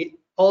has the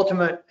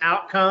ultimate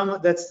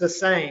outcome that's the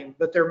same,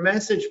 but their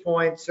message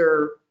points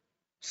are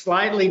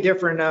slightly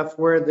different enough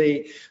where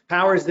the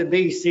powers that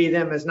be see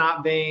them as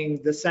not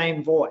being the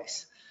same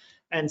voice.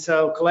 And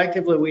so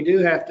collectively, we do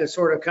have to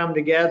sort of come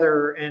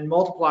together and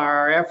multiply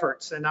our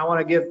efforts. And I want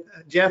to give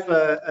Jeff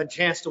a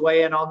chance to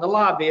weigh in on the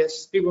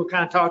lobbyists. People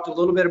kind of talked a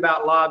little bit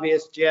about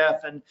lobbyists,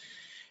 Jeff, and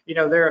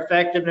their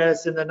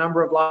effectiveness and the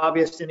number of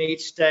lobbyists in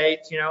each state.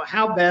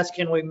 How best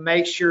can we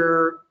make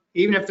sure,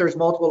 even if there's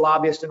multiple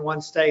lobbyists in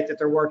one state, that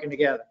they're working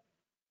together?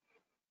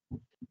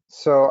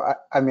 So,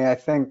 I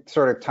think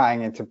sort of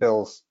tying into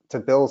Bill's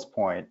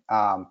point,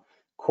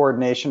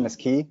 coordination is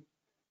key.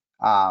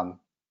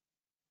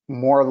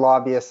 More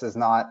lobbyists is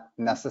not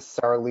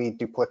necessarily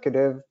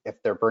duplicative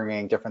if they're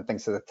bringing different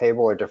things to the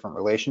table or different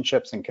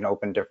relationships and can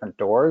open different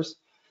doors.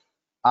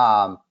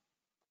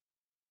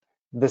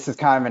 This is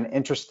kind of an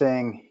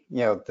interesting,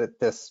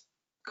 this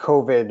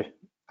COVID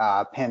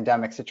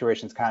pandemic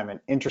situation is kind of an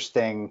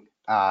interesting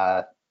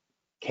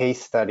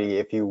case study,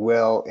 if you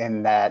will,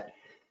 in that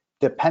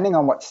depending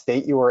on what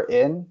state you are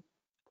in,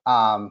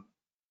 there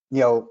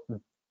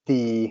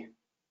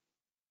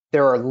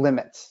are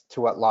limits to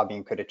what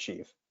lobbying could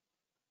achieve.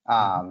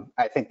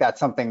 I think that's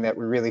something that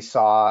we really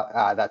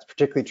saw. That's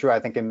particularly true, I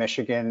think, in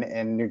Michigan,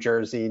 in New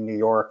Jersey, New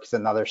York is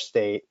another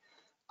state.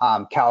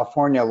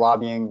 California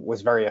lobbying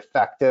was very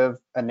effective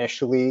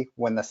initially.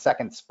 When the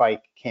second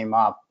spike came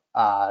up,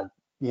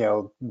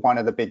 one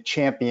of the big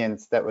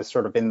champions that was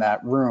sort of in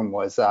that room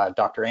was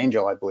Dr.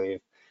 Angel, I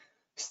believe,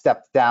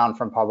 stepped down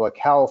from public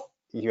health.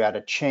 You had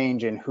a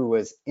change in who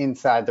was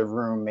inside the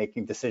room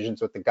making decisions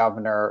with the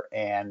governor,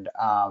 and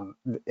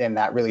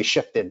that really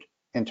shifted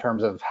in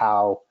terms of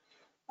how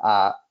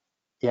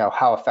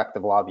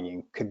effective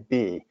lobbying could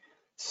be.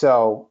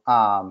 So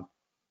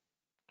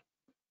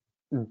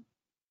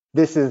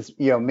this is,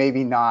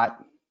 maybe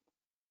not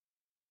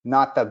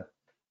the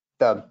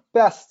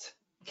best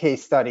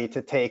case study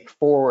to take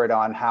forward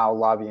on how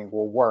lobbying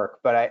will work,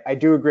 but I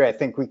do agree. I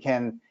think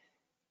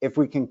if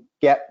we can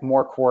get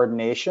more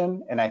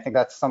coordination, and I think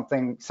that's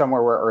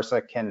somewhere where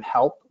IHRSA can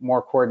help,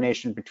 more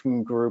coordination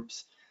between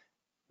groups.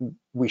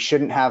 We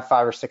shouldn't have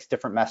 5 or 6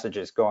 different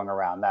messages going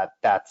around.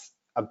 That's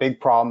a big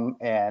problem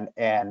and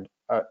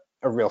a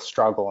real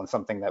struggle, and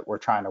something that we're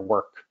trying to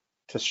work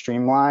to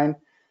streamline.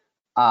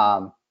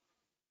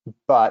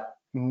 But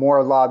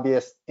more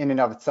lobbyists in and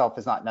of itself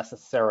is not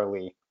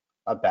necessarily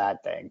a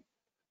bad thing.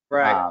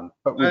 Right.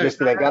 But we just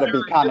got to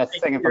be kind of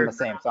singing from the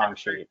same song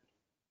sheet.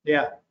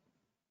 Yeah.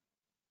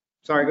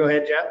 Sorry, go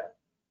ahead, Jeff.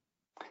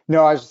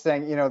 No, I was just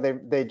saying,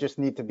 they just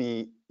need to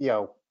be,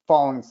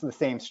 following the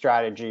same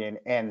strategy,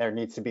 and there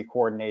needs to be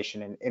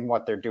coordination in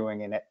what they're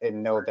doing,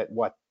 and know that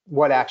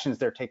what actions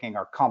they're taking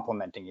are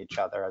complementing each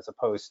other, as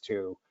opposed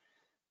to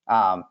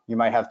you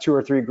might have 2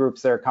 or 3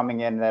 groups that are coming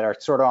in that are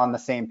sort of on the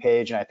same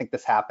page. And I think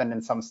this happened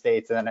in some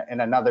states, and then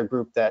in another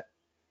group that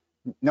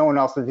no one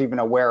else was even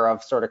aware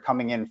of, sort of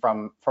coming in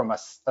from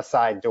a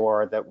side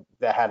door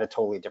that had a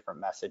totally different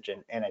message,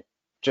 and it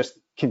just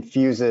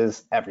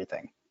confuses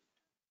everything.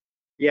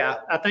 Yeah,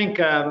 I think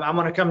I'm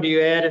going to come to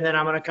you, Ed, and then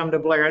I'm going to come to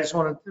Blair. I just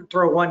want to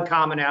throw one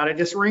comment out. It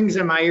just rings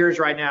in my ears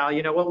right now.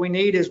 What we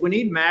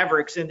need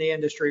mavericks in the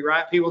industry,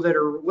 right? People that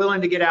are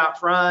willing to get out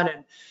front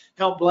and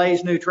help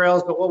blaze new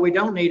trails. But what we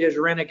don't need is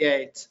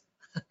renegades.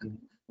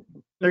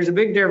 There's a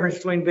big difference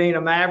between being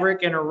a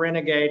maverick and a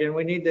renegade, and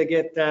we need to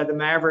get the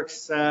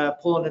mavericks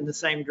pulling in the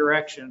same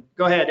direction.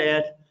 Go ahead,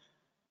 Ed.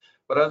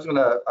 What I was going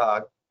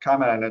to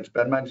comment on, it's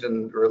been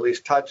mentioned, or at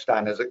least touched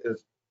on, is a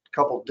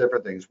couple of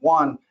different things.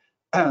 One,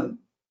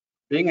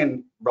 being a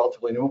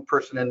relatively new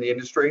person in the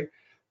industry,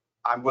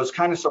 I was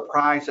kind of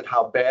surprised at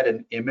how bad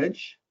an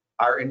image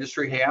our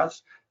industry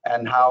has,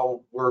 and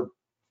how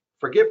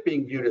forget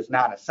being viewed as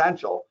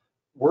non-essential,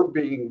 we're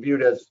being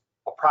viewed as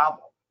a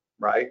problem,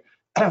 right?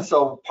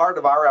 So part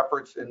of our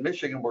efforts in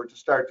Michigan were to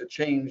start to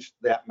change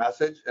that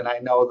message. And I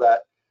know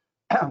that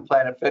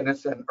Planet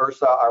Fitness and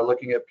IHRSA are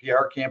looking at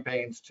PR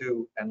campaigns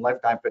and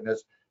Lifetime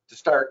Fitness to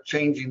start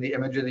changing the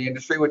image of the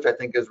industry, which I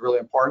think is really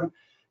important.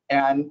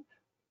 And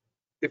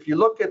if you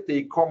look at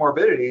the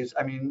comorbidities,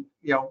 I mean,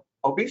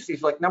 obesity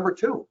is like number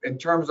 2 in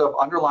terms of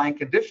underlying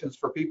conditions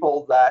for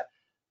people that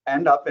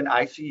end up in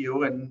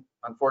ICU and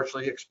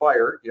unfortunately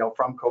expire,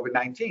 from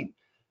COVID-19.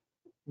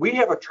 We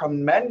have a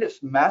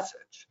tremendous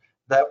message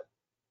that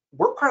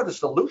we're part of the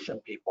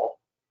solution, people,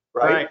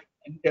 right?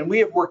 And we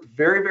have worked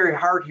very, very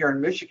hard here in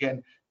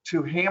Michigan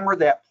to hammer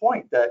that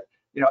point that,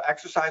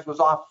 exercise was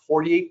off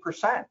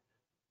 48%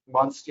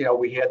 once,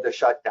 we had the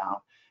shutdown.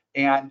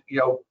 And,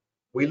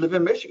 we live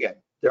in Michigan.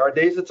 There are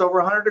days it's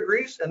over 100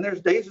 degrees, and there's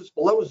days it's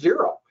below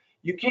 0.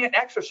 You can't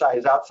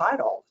exercise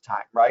outside all the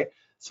time, right?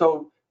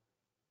 So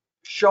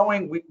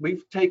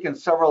we've taken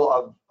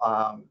several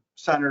of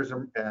senators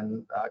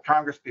and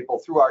Congress people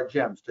through our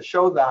gyms to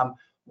show them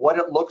what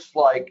it looks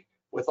like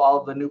with all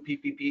of the new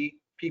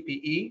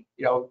PPE,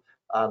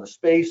 the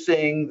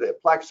spacing, the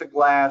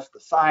plexiglass, the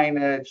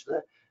signage,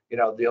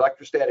 the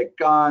electrostatic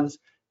guns,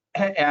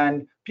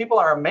 and people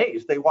are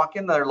amazed. They walk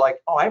in, they're like,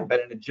 "Oh, I haven't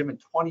been in a gym in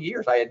 20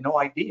 years. I had no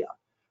idea,"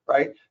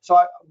 right?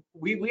 So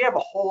we have a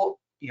whole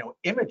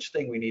image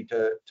thing we need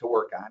to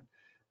work on.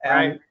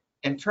 And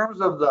in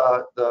terms of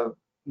the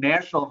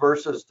national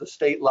versus the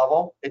state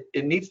level,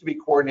 it needs to be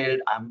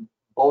coordinated on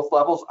both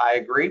levels. I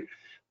agree,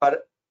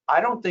 but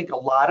I don't think a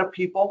lot of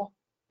people,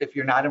 if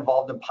you're not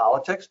involved in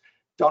politics,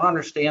 don't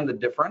understand the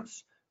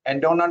difference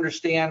and don't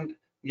understand,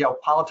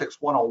 politics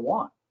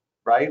 101,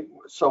 right?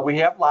 So we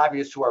have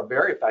lobbyists who are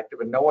very effective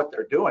and know what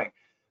they're doing.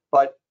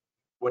 But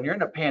when you're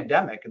in a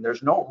pandemic and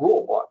there's no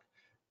rule book,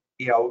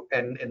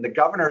 and the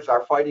governors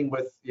are fighting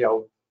with,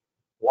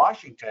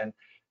 Washington,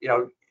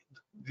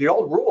 the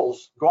old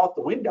rules go out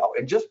the window.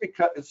 And just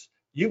because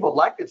you've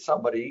elected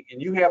somebody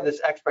and you have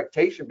this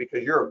expectation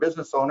because you're a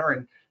business owner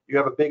and you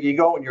have a big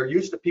ego and you're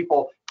used to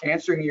people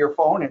answering your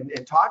phone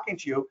and talking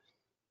to you,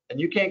 and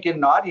you can't get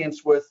an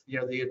audience with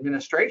the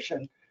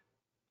administration,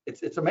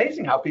 it's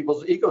amazing how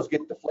people's egos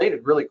get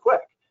deflated really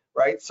quick,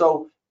 right?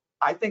 So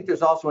I think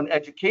there's also an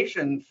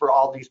education for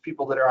all these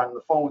people that are on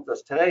the phone with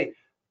us today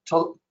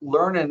to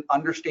learn and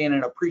understand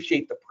and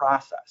appreciate the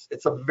process.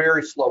 It's a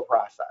very slow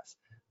process,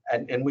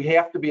 and we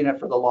have to be in it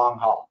for the long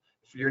haul.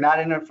 If you're not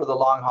in it for the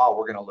long haul,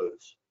 we're going to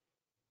lose.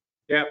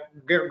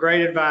 Yep,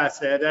 great advice,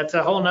 Ed. That's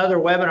a whole nother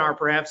webinar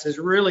perhaps, is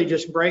really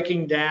just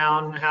breaking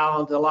down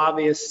how the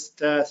lobbyist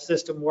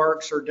system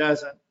works or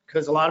doesn't,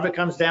 because a lot of it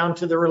comes down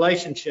to the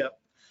relationship.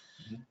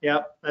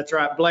 Yep, that's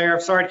right. Blair,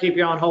 I'm sorry to keep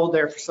you on hold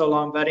there for so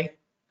long, buddy.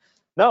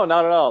 No,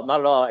 not at all,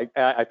 not at all.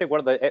 I think one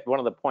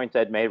of the points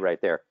Ed made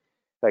right there,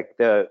 like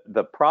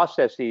the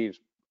processes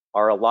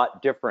are a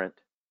lot different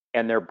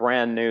and they're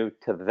brand new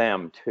to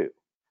them too.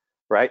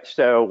 Right.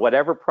 So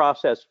whatever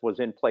process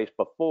was in place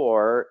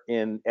before,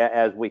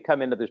 as we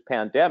come into this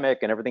pandemic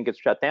and everything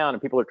gets shut down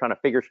and people are trying to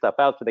figure stuff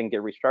out so they can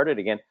get restarted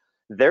again,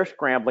 they're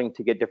scrambling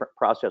to get different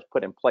process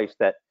put in place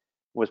that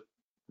was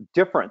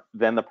different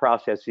than the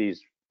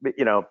processes,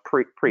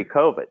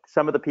 pre-COVID.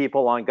 Some of the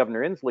people on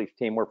Governor Inslee's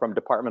team were from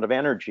Department of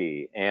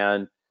Energy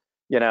and,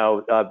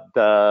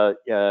 the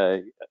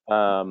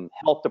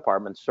health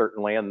department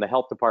certainly, and the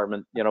health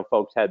department,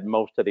 folks had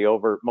most of the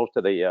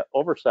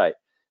oversight.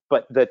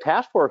 But the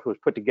task force was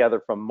put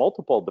together from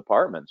multiple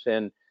departments,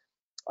 and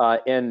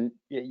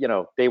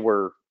they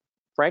were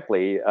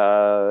frankly,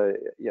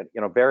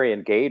 very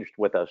engaged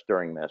with us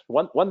during this.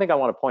 One thing I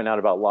want to point out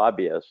about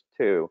lobbyists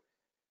too,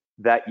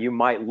 that you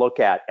might look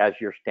at as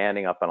you're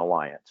standing up an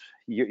alliance.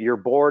 Your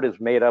board is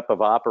made up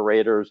of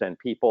operators and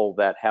people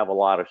that have a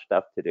lot of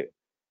stuff to do.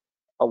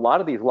 A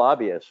lot of these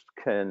lobbyists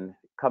can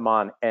come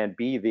on and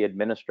be the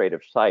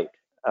administrative side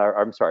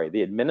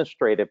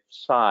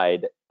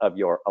of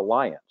your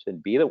alliance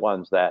and be the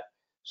ones that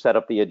set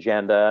up the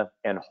agenda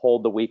and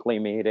hold the weekly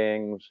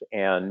meetings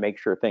and make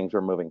sure things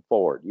are moving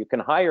forward. You can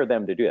hire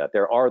them to do that.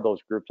 There are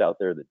those groups out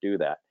there that do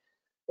that.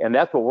 And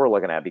that's what we're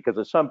looking at, because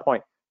at some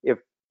point, if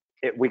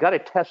we got to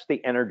test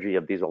the energy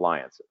of these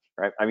alliances,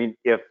 right? I mean,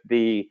 if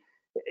the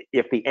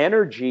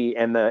energy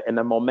and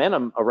the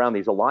momentum around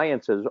these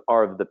alliances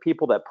are the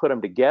people that put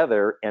them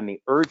together and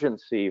the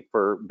urgency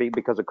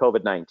because of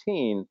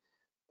COVID-19,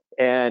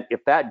 and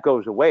if that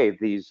goes away,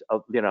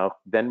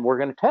 then we're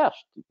going to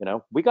test.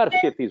 We got to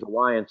see if these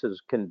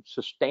alliances can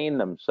sustain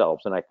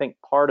themselves. And I think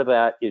part of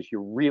that is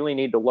you really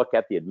need to look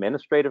at the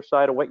administrative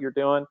side of what you're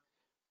doing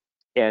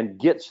and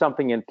get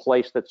something in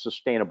place that's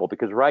sustainable.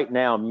 Because right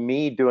now,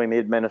 me doing the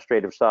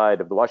administrative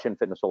side of the Washington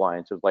Fitness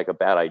Alliance is like a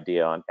bad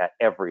idea at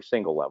every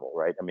single level,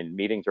 right? I mean,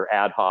 meetings are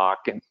ad hoc,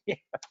 and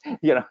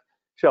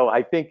So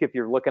I think if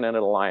you're looking at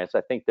an alliance,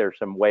 I think there's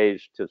some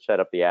ways to set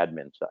up the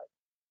admin side.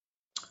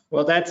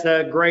 Well, that's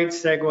a great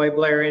segue,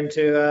 Blair,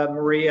 into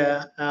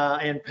Maria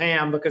and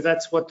Pam, because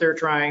that's what they're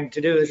trying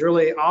to do, is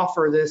really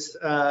offer this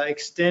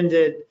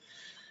extended,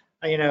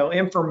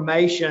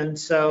 information.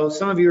 So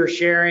some of you are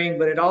sharing,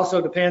 but it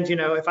also depends,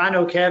 if I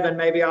know Kevin,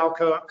 maybe I'll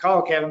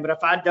call Kevin, but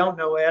if I don't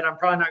know Ed, I'm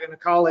probably not going to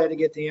call Ed to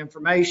get the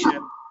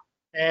information.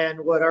 And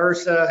what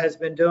IHRSA has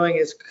been doing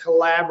is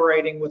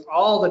collaborating with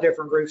all the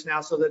different groups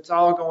now, so that's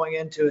all going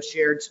into a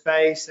shared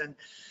space. And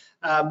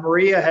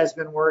Maria has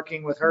been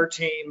working with her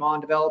team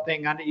on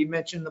developing, I know you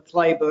mentioned the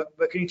playbook,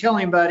 but can you tell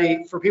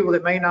anybody, for people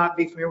that may not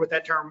be familiar with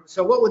that term,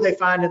 so what would they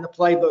find in the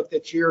playbook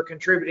that you're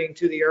contributing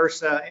to the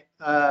IHRSA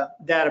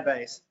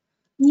database?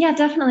 Yeah,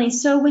 definitely.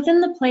 So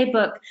within the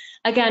playbook,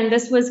 again,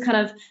 this was kind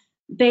of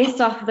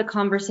based off of the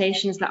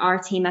conversations that our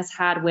team has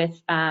had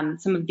with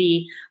some of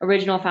the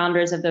original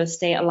founders of those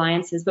state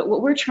alliances. But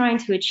what we're trying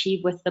to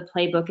achieve with the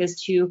playbook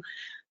is to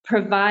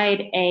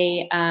provide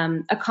a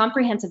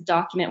comprehensive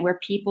document where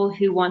people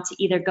who want to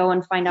either go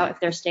and find out if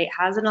their state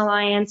has an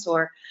alliance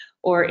or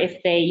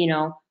if they,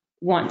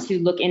 want to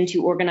look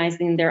into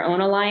organizing their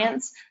own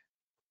alliance,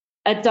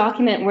 a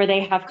document where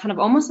they have kind of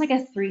almost like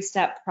a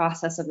 3-step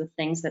process of the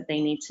things that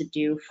they need to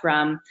do,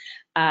 from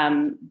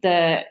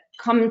the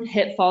common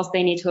pitfalls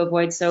they need to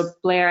avoid. So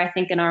Blair, I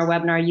think in our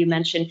webinar, you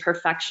mentioned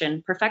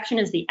perfection. Perfection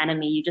is the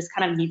enemy. You just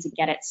kind of need to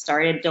get it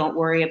started. Don't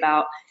worry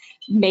about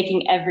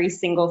making every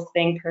single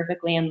thing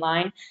perfectly in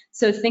line.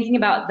 So thinking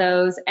about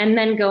those, and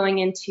then going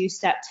into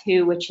step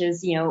 2, which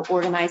is,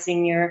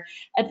 organizing your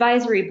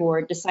advisory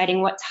board,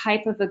 deciding what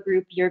type of a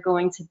group you're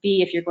going to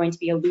be, if you're going to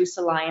be a loose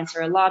alliance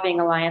or a lobbying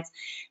alliance.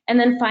 And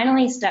then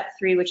finally, step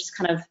 3, which is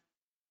kind of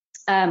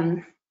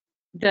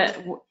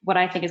what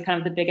I think is kind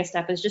of the biggest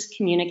step, is just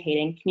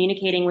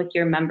communicating with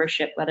your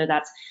membership, whether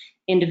that's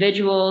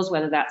individuals,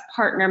 whether that's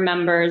partner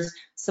members,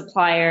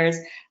 suppliers,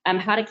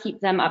 how to keep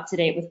them up to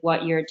date with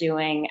what you're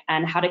doing,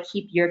 and how to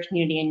keep your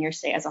community and your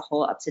state as a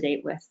whole up to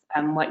date with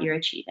what you're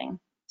achieving.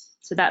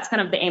 So that's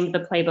kind of the aim of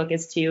the playbook,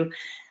 is to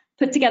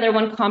put together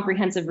one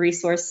comprehensive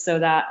resource so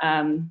that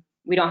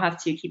we don't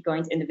have to keep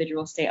going to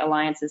individual state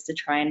alliances to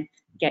try and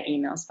get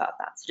emails about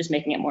that. So just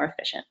making it more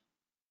efficient.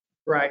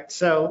 Right.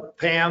 So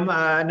Pam,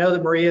 I know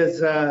that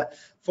Maria's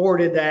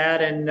forwarded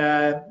that, and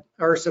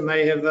IHRSA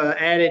may have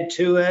added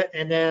to it.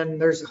 And then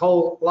there's a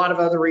whole lot of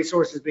other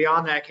resources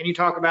beyond that. Can you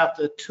talk about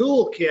the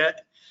toolkit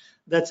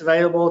that's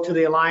available to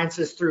the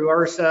alliances through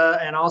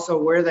IHRSA, and also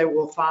where they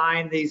will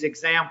find these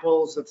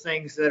examples of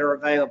things that are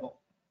available?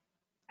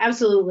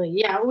 Absolutely.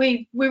 Yeah,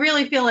 we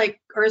really feel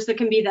like IHRSA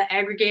can be the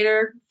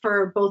aggregator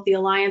for both the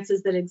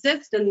alliances that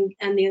exist and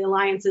the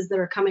alliances that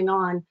are coming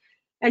on,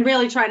 and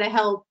really try to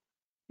help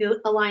the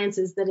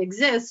alliances that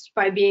exist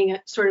by being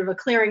sort of a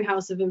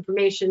clearinghouse of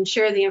information,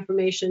 share the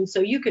information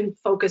so you can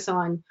focus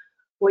on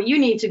what you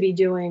need to be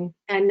doing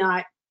and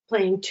not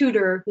playing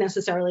tutor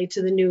necessarily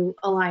to the new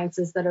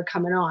alliances that are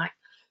coming on.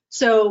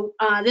 So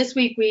this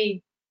week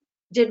we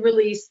did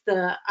release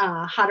the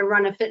How to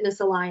Run a Fitness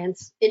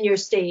Alliance in Your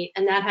State,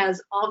 and that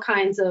has all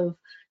kinds of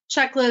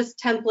checklists,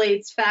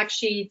 templates, fact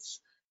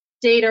sheets,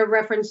 data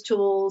reference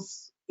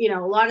tools, a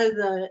lot of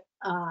the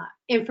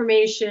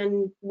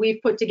information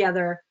we've put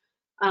together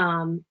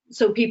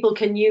so people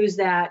can use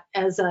that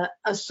as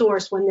a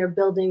source when they're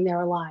building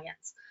their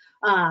alliance.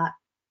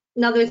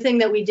 Another thing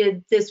that we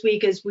did this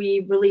week is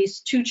we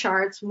released 2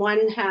 charts.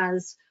 One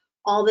has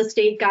all the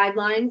state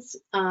guidelines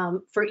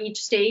for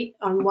each state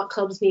on what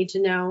clubs need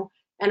to know,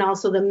 and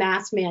also the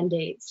mask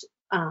mandates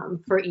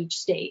for each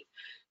state.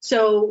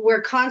 So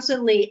we're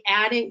constantly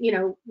adding,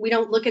 we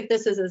don't look at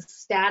this as a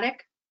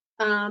static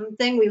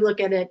thing. We look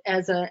at it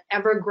as a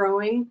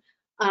ever-growing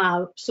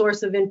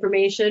source of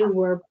information.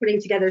 We're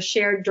putting together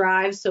shared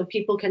drives so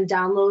people can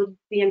download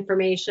the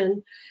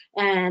information.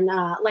 And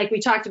like we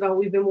talked about,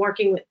 we've been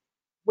working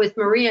with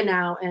Maria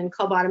now and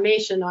Club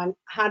Automation on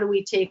how do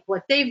we take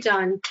what they've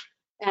done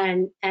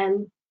and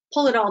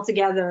pull it all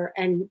together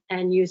and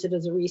use it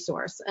as a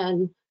resource.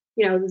 And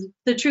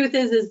the truth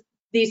is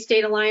these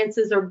state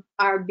alliances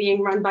are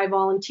being run by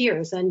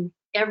volunteers, and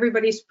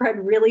everybody's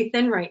spread really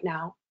thin right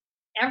now,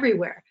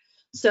 everywhere.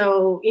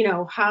 So,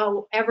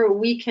 however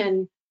we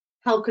can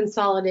help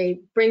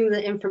consolidate, bring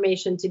the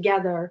information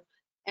together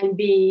and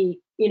be,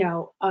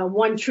 a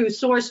one true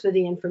source for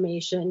the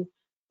information,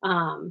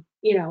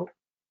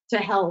 to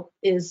help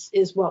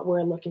is what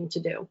we're looking to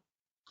do.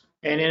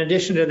 And in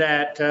addition to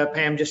that,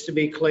 Pam, just to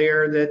be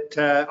clear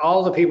that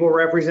all the people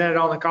represented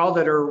on the call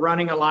that are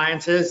running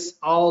alliances,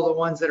 all the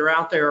ones that are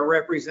out there are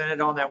represented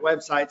on that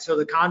website. So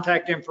the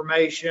contact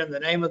information, the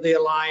name of the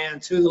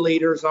alliance, who the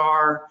leaders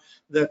are,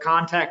 the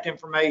contact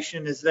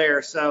information is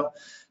there. So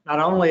not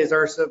only is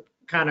URSA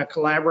kind of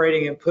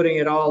collaborating and putting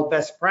it all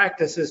best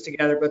practices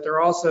together, but they're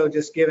also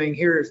just giving,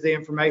 here's the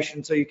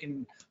information so you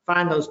can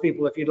find those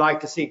people if you'd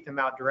like to seek them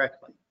out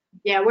directly.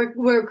 Yeah,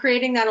 we're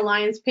creating that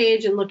alliance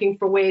page and looking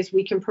for ways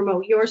we can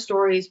promote your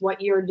stories, what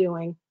you're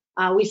doing.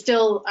 We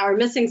still are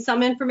missing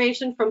some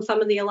information from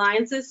some of the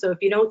alliances. So if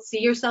you don't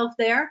see yourself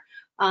there,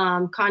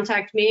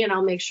 contact me and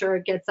I'll make sure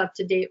it gets up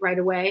to date right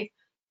away.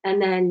 And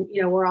then,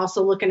 we're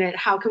also looking at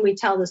how can we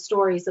tell the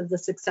stories of the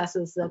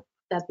successes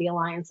that the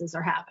alliances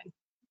are having.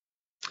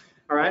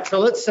 All right, so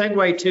let's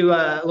segue to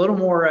a little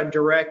more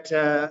direct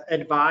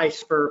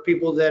advice for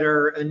people that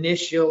are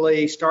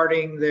initially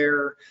starting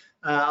their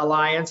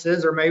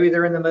alliances, or maybe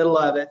they're in the middle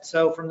of it.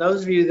 So from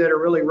those of you that are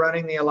really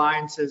running the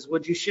alliances,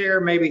 would you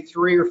share maybe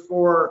 3 or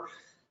 4,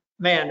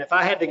 if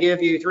I had to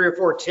give you 3 or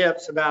 4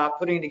 tips about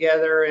putting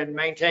together and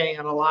maintaining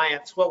an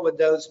alliance, what would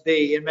those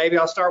be? And maybe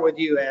I'll start with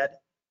you, Ed.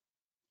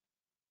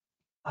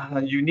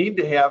 You need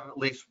to have at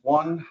least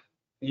one,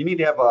 you need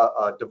to have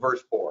a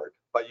diverse board,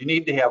 but you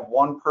need to have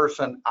one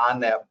person on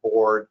that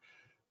board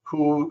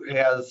who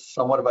has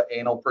somewhat of an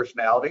anal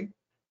personality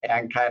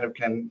and kind of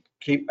can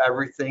keep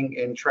everything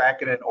in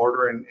track and in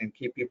order and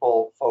keep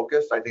people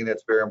focused. I think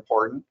that's very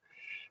important.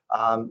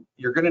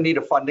 You're going to need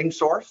a funding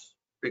source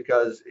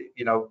because,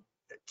 at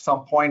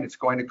some point it's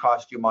going to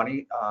cost you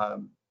money.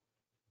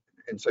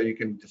 And so you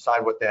can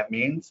decide what that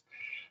means.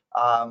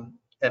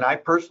 And I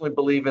personally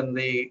believe in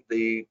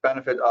the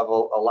benefit of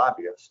a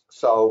lobbyist.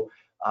 So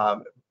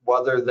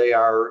whether they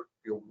are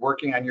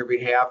working on your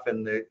behalf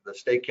in the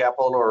state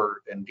capitol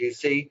or in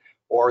DC,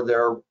 or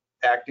they're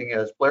acting,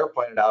 as Blair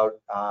pointed out,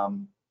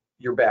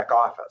 your back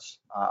office.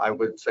 I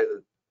would say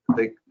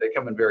that they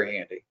come in very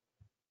handy.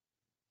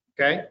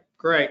 Okay,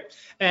 great.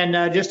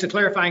 And just a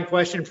clarifying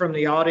question from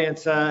the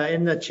audience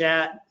in the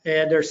chat,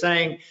 Ed, they're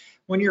saying,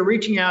 when you're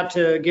reaching out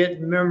to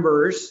get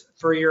members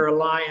for your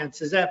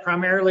alliance, is that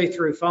primarily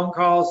through phone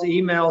calls,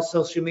 email,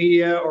 social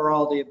media, or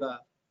all the above?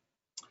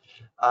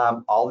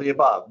 All the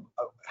above.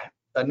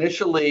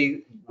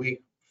 Initially,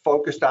 we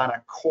focused on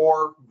a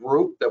core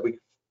group that we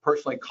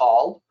personally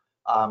called.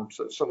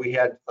 So we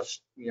had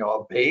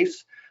a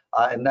base,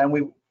 and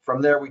then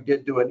from there we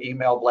did do an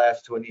email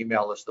blast to an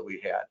email list that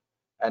we had,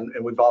 and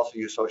we've also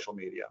used social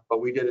media, but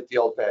we did it the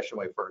old-fashioned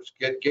way first.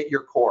 Get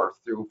your core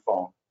through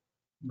phone.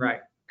 Right.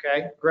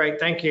 Okay. Great.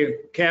 Thank you,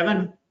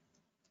 Kevin.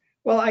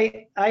 Well,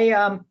 I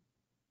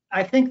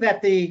think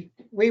that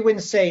we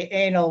wouldn't say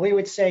anal, we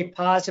would say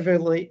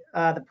positively.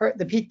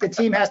 The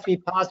team has to be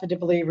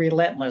positively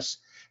relentless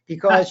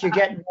because you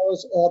get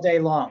no's all day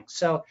long.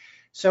 So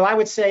I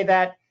would say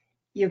that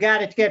you got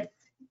to get,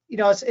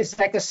 it's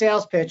like a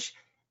sales pitch.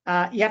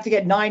 You have to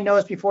get 9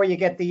 no's before you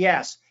get the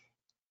yes.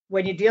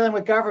 When you're dealing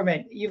with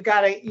government, you've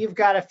got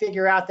to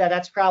figure out that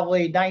that's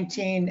probably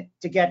 19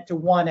 to get to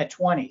 1 at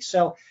 20.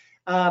 So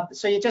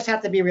you just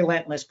have to be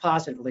relentless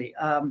positively.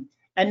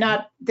 And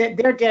not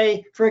their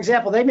day, for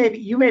example,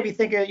 you may be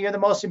thinking you're the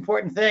most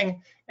important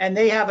thing, and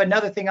they have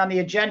another thing on the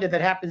agenda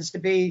that happens to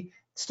be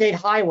state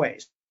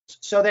highways.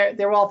 So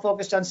they're all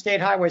focused on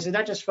state highways. They're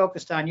not just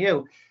focused on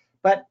you.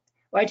 But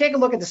when I take a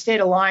look at the state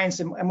alliance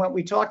and what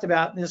we talked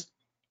about,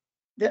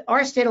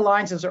 our state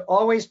alliances are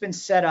always been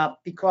set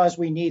up because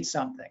we need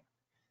something.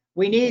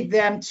 We need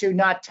them to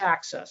not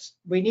tax us.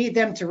 We need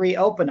them to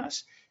reopen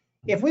us.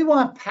 If we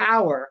want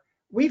power,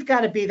 we've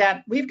got to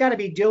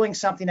be doing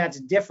something that's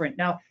different.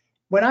 Now,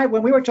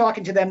 when we were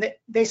talking to them,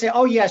 they say,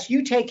 oh yes,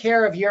 you take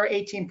care of your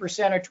 18%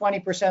 or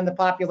 20% of the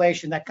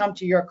population that come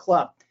to your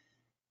club.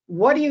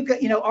 What do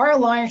you know, our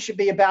alliance should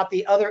be about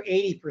the other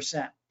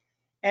 80%.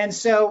 And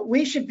so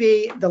we should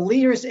be the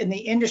leaders in the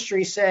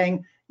industry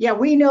saying, yeah,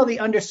 we know the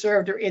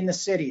underserved are in the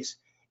cities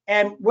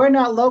and we're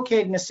not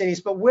located in the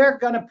cities, but we're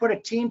going to put a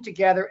team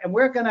together and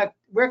we're going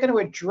to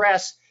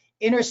address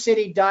inner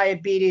city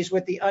diabetes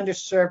with the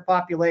underserved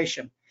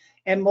population.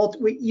 And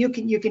you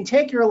can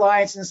take your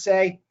alliance and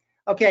say,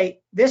 okay,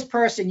 this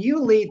person, you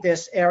lead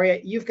this area.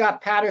 You've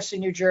got Paterson,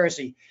 New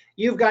Jersey.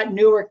 You've got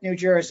Newark, New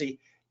Jersey.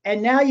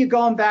 And now you're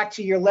going back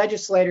to your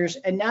legislators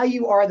and now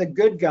you are the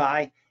good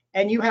guy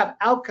and you have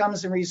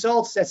outcomes and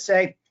results that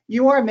say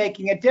you are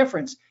making a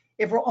difference.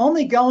 If we're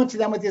only going to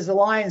them with this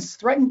alliance,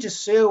 threaten to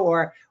sue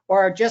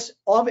or just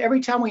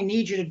every time we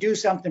need you to do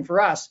something for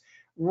us,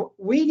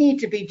 we need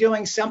to be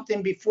doing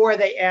something before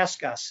they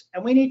ask us.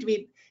 And we need to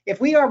be,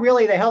 if we are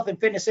really the health and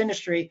fitness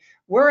industry,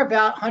 we're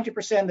about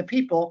 100% of the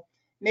people,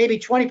 maybe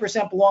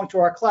 20% belong to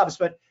our clubs,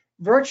 but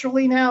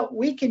virtually now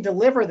we can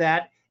deliver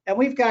that. And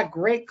we've got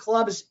great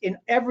clubs in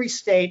every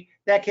state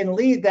that can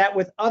lead that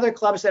with other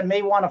clubs that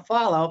may want to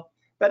follow.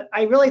 But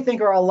I really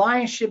think our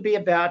alliance should be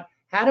about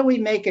how do we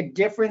make a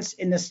difference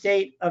in the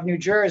state of New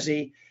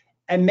Jersey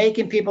and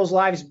making people's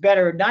lives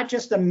better, not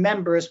just the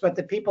members, but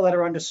the people that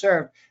are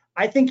underserved.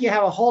 I think you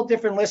have a whole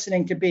different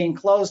listening to being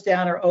closed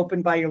down or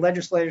opened by your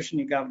legislators and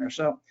your governor.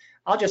 So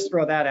I'll just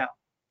throw that out.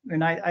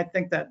 And I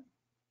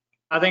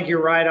think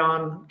you're right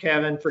on,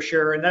 Kevin, for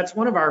sure. And that's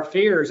one of our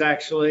fears,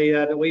 actually,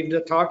 that we've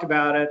talked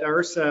about at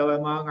URSA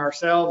among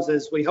ourselves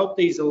is we hope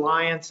these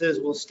alliances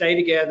will stay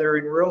together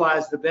and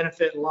realize the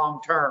benefit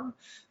long term.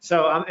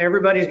 So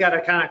everybody's got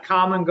a kind of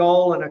common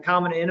goal and a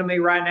common enemy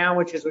right now,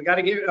 which is we got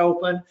to get it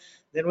open.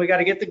 Then we got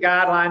to get the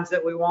guidelines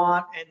that we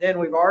want. And then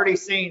we've already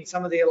seen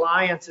some of the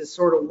alliances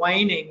sort of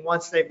waning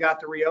once they've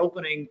got the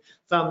reopening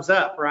thumbs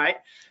up, right?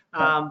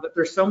 But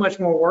there's so much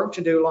more work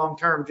to do long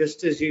term,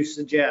 just as you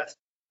suggest.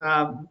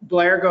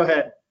 Blair, go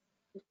ahead.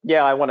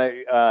 Yeah, I want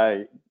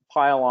to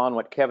pile on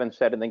what Kevin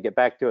said and then get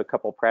back to a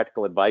couple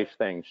practical advice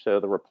things. So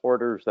the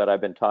reporters that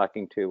I've been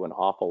talking to an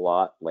awful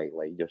lot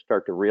lately just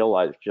start to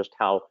realize just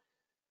how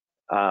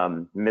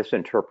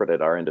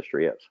misinterpreted our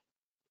industry is.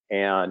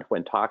 And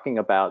when talking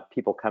about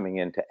people coming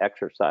in to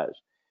exercise,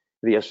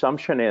 the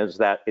assumption is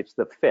that it's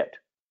the fit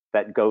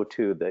that go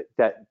to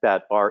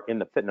that are in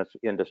the fitness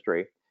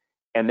industry,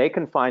 and they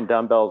can find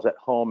dumbbells at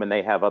home and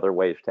they have other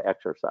ways to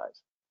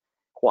exercise.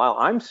 While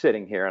I'm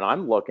sitting here and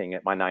I'm looking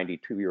at my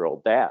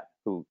 92-year-old dad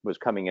who was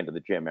coming into the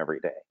gym every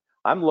day,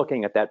 I'm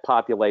looking at that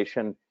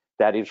population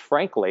that is,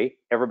 frankly,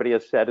 everybody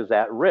has said is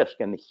at risk.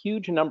 And the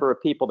huge number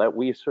of people that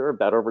we serve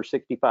that are over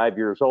 65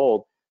 years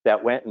old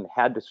that went and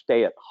had to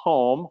stay at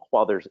home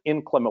while there's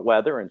inclement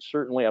weather, and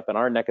certainly up in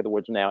our neck of the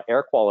woods now,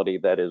 air quality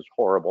that is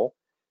horrible.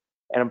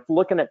 And I'm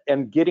looking at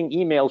and getting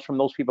emails from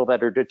those people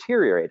that are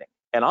deteriorating.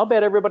 And I'll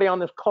bet everybody on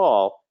this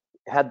call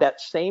had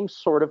that same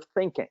sort of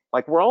thinking.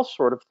 Like we're all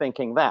sort of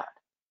thinking that.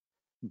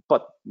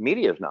 But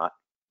media is not.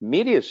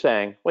 Media is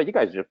saying, well, you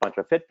guys are just a bunch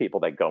of fit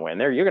people that go in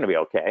there. You're going to be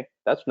okay.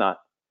 That's not.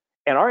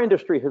 And our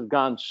industry has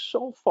gone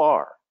so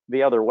far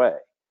the other way.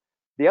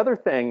 The other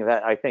thing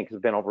that I think has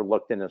been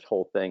overlooked in this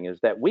whole thing is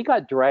that we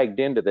got dragged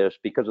into this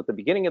because at the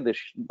beginning of this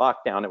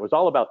lockdown, it was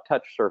all about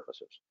touch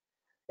surfaces.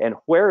 And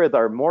where are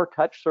there more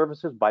touch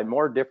surfaces by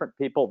more different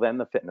people than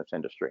the fitness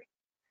industry?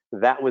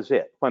 That was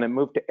it. When it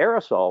moved to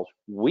aerosols,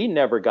 we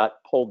never got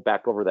pulled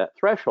back over that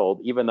threshold,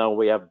 even though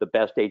we have the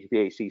best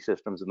HVAC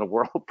systems in the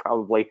world,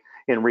 probably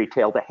in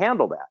retail, to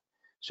handle that.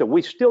 So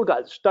we still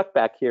got stuck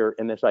back here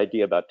in this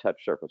idea about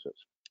touch surfaces.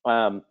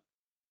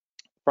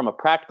 From a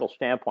practical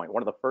standpoint,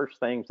 one of the first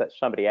things that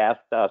somebody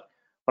asked us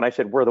when I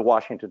said we're the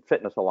Washington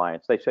Fitness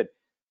Alliance, they said,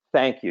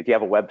 thank you. Do you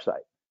have a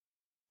website?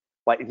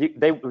 Like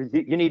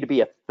you need to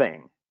be a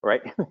thing,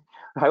 right?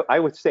 I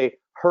would say,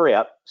 hurry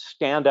up,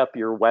 stand up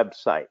your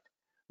website.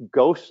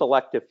 Go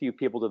select a few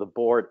people to the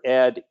board.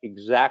 Ed,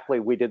 exactly,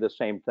 we did the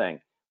same thing.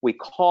 We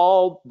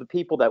called the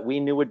people that we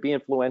knew would be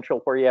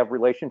influential where you have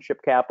relationship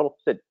capital,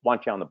 said,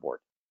 want you on the board,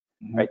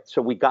 right?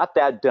 So we got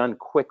that done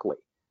quickly.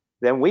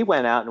 Then we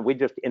went out and we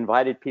just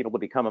invited people to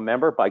become a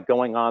member by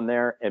going on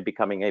there and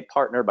becoming a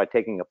partner by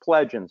taking a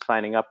pledge and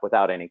signing up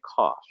without any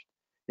cost.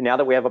 And now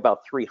that we have about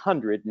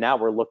 300, now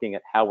we're looking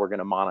at how we're going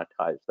to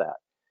monetize that.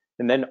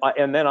 And then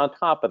on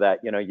top of that,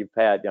 you've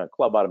had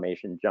Club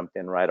Automation jumped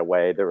in right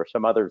away. There were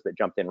some others that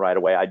jumped in right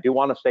away. I do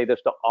want to say this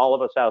to all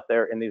of us out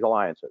there in these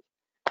alliances.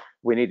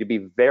 We need to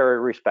be very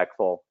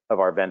respectful of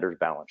our vendors'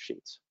 balance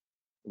sheets.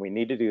 We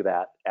need to do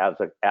that as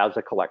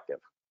a collective.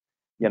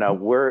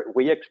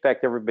 We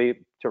expect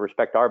everybody to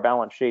respect our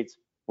balance sheets.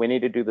 We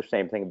need to do the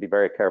same thing and be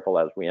very careful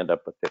as we end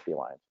up with 50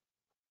 lines.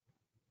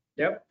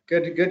 Yep,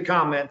 good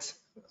comments.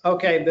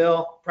 Okay,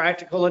 Bill,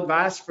 practical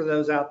advice for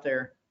those out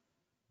there.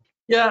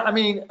 Yeah, I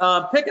mean,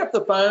 pick up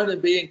the phone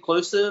and be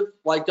inclusive.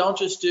 Like, don't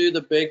just do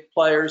the big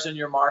players in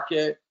your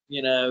market.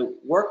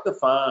 Work the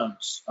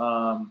phones.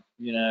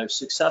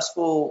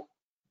 Successful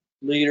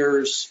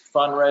leaders,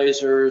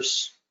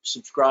 fundraisers,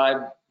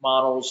 subscribe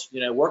models.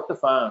 Work the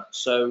phone.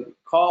 So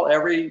call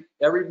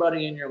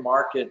everybody in your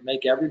market.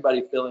 Make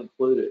everybody feel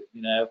included.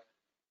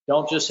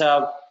 Don't just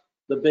have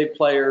the big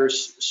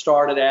players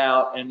start it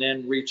out and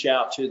then reach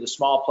out to the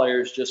small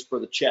players just for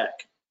the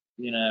check.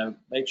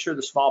 Make sure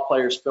the small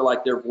players feel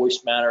like their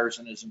voice matters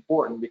and is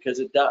important, because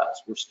it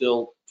does. We're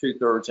still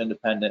 2/3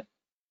 independent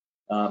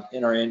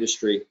in our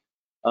industry.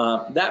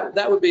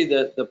 That would be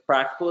the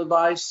practical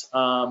advice.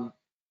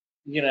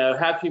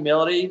 Have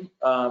humility.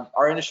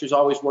 Our industry's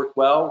always worked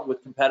well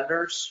with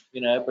competitors,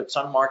 but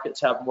some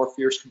markets have more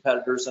fierce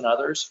competitors than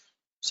others.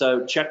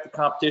 So check the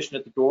competition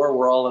at the door.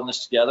 We're all in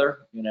this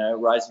together.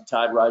 Rising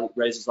tide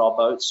raises all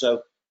boats.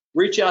 So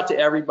reach out to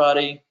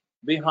everybody.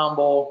 Be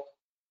humble.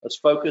 Let's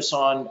focus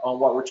on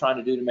what we're trying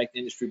to do to make the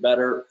industry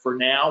better for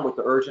now with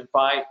the urgent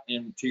fight,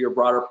 and to your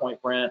broader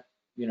point, Brent,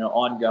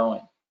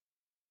 ongoing.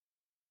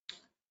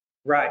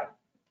 Right.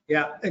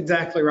 Yeah,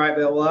 exactly right,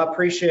 Bill. Well, I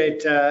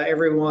appreciate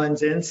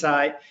everyone's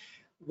insight.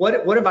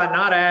 What have I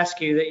not asked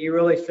you that you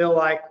really feel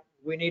like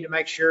we need to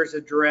make sure is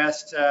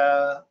addressed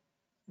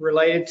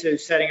related to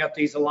setting up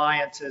these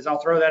alliances? I'll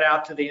throw that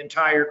out to the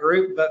entire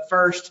group. But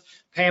first,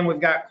 Pam, we've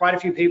got quite a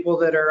few people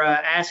that are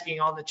asking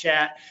on the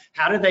chat,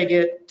 how do they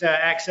get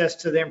access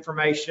to the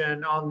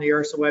information on the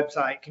IHRSA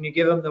website? Can you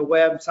give them the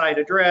website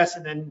address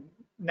and then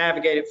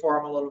navigate it for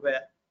them a little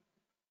bit?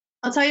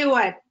 I'll tell you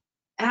what,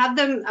 have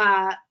them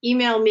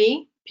email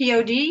me,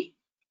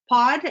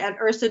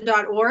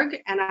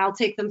 pod@irsa.org, and I'll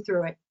take them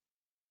through it.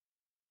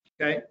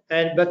 Okay,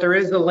 but there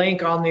is the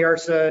link on the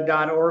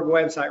irsa.org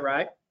website,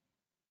 right?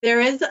 There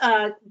is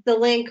the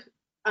link.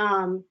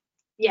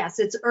 Yes,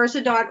 it's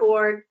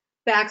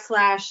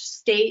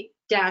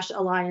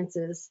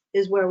irsa.org/state-alliances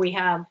is where we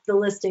have the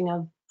listing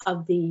of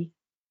the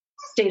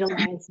state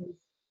alliances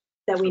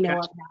that we know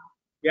of now.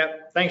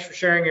 Yep. Thanks for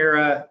sharing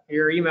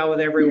your email with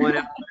everyone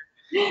out there.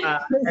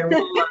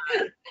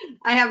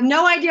 I have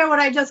no idea what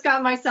I just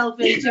got myself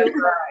into.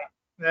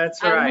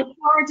 That's right. I look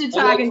forward to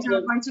talking to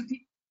a bunch of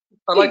people.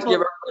 I'd like to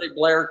give everybody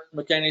Blair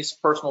McKinney's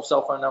personal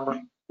cell phone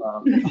number.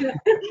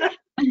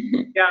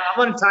 Yeah, I'm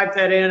going to type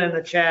that in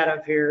the chat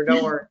up here.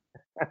 Don't worry.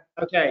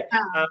 Okay.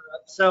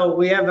 So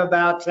we have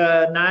about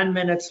 9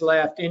 minutes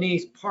left.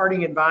 Any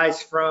parting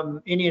advice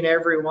from any and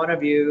every one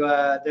of you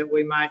that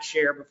we might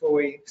share before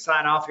we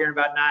sign off here in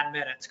about 9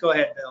 minutes? Go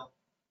ahead, Bill.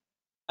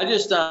 I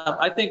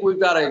think we've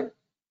got to,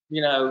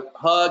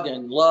 hug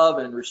and love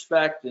and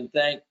respect and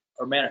thank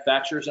our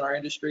manufacturers in our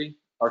industry,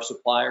 our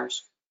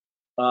suppliers.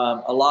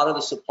 A lot of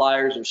the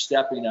suppliers are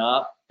stepping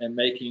up and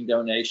making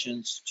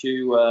donations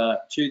to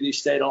these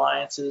state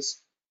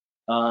alliances.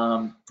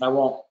 I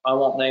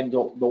won't name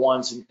the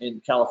ones in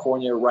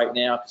California right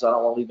now, because I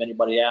don't want to leave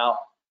anybody out.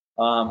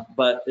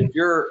 But if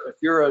you're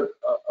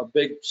a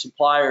big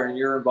supplier and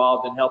you're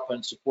involved in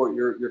helping support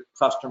your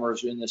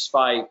customers in this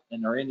fight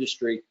in our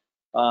industry,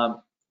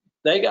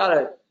 they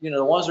gotta,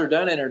 the ones that are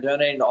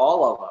donating to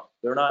all of them.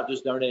 They're not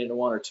just donating to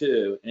one or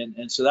two,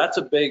 and so that's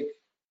a big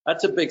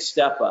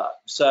step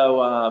up.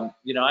 So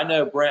I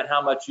know, Brent,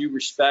 how much you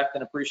respect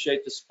and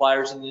appreciate the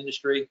suppliers in the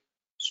industry,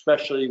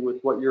 especially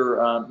with what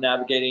you're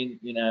navigating,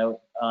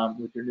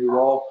 with your new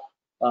role.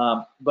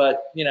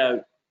 But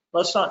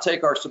let's not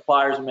take our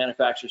suppliers and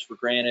manufacturers for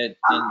granted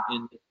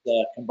in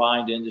the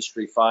combined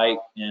industry fight,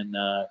 and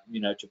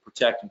to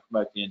protect and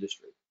promote the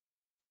industry.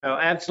 Oh,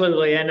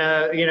 absolutely. And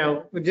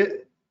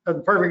a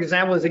perfect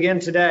example is, again,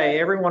 today,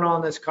 everyone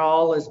on this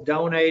call is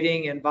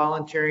donating and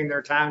volunteering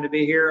their time to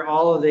be here.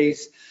 All of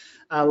these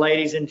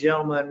ladies and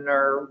gentlemen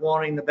are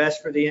wanting the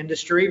best for the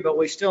industry, but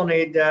we still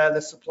need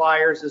the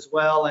suppliers as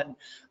well. And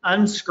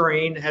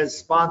Unscreen has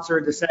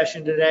sponsored the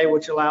session today,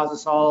 which allows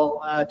us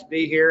all to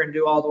be here and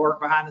do all the work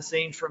behind the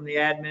scenes, from the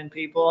admin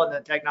people and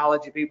the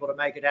technology people, to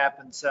make it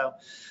happen. So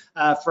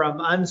from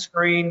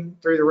Unscreen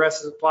through the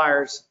rest of the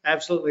suppliers,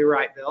 absolutely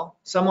right, Bill.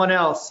 Someone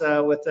else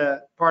with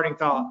a parting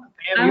thought.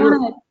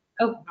 Pam,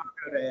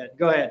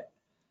 go ahead.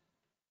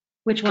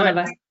 Which one of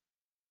us?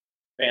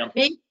 Pam.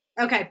 Me?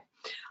 Okay.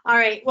 All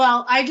right.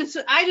 Well, I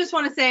just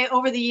want to say,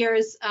 over the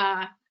years,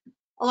 a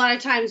lot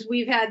of times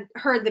we've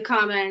heard the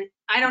comment,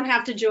 I don't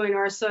have to join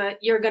IHRSA,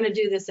 you're going to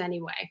do this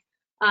anyway.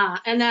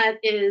 And that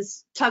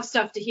is tough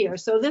stuff to hear.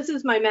 So this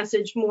is my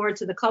message more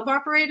to the club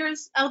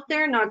operators out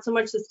there, not so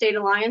much the state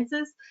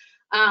alliances.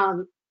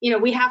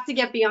 We have to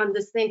get beyond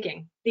this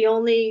thinking.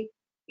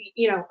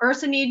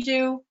 IHRSA needs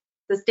you,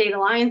 the state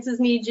alliances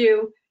need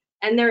you,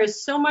 and there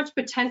is so much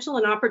potential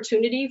and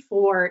opportunity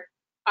for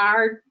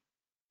our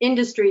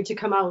industry to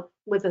come out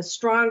with a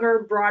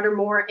stronger, broader,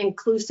 more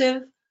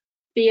inclusive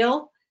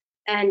feel,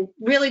 and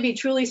really be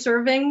truly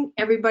serving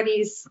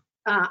everybody's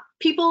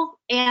people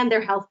and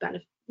their health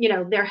benefit,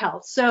 their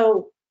health.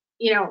 So,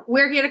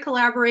 we're here to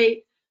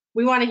collaborate.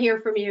 We want to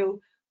hear from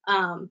you.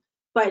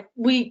 But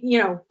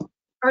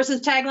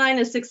IHRSA's tagline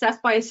is success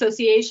by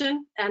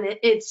association, and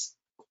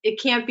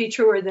it can't be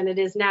truer than it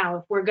is now.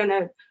 If we're going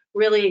to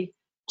really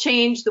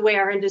change the way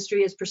our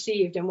industry is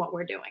perceived and what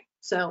we're doing.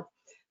 So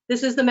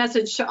this is the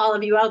message to all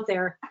of you out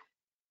there.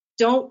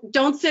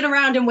 Don't sit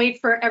around and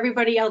wait for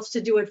everybody else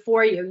to do it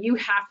for you. You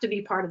have to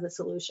be part of the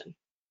solution.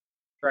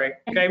 Great.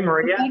 Okay,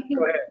 Maria,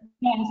 go ahead.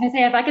 Yeah, I was gonna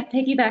say, if I could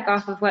piggyback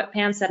off of what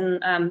Pam said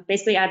and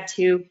basically add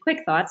 2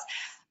 quick thoughts.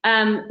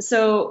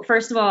 So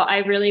first of all, I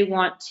really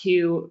want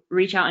to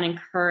reach out and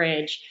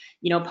encourage,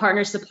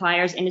 partner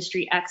suppliers,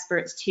 industry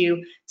experts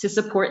to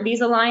support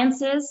these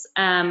alliances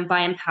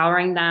by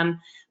empowering them,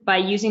 by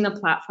using the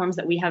platforms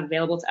that we have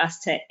available to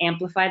us to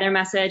amplify their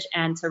message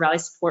and to rally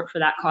support for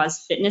that cause.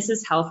 Fitness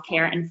is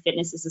healthcare and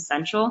fitness is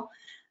essential.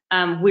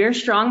 We're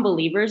strong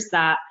believers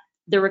that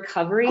the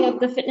recovery of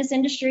the fitness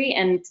industry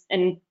and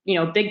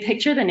big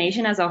picture, the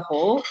nation as a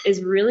whole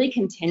is really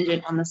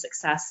contingent on the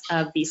success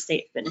of these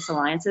state fitness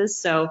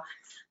alliances. So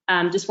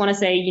just want to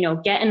say,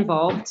 get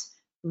involved,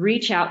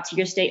 reach out to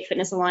your state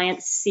fitness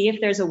alliance, see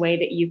if there's a way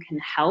that you can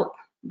help,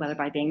 whether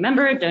by being a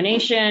member,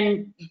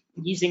 donation,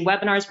 using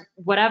webinars,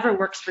 whatever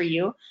works for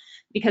you,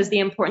 because the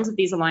importance of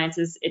these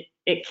alliances,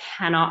 it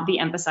cannot be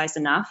emphasized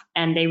enough,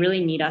 and they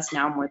really need us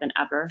now more than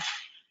ever.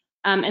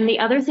 And the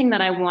other thing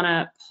that I want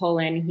to pull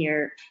in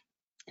here,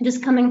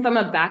 just coming from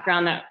a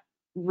background that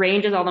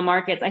ranges all the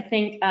markets, I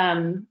think,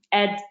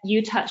 Ed,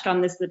 you touched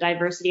on this, the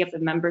diversity of the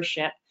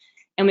membership.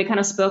 And we kind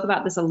of spoke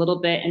about this a little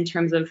bit in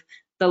terms of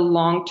the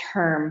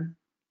long-term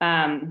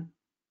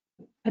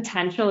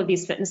potential of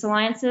these fitness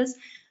alliances.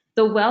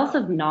 The wealth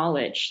of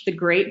knowledge, the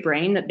great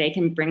brain that they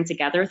can bring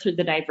together through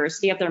the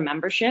diversity of their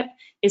membership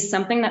is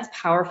something that's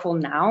powerful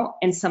now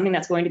and something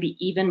that's going to be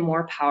even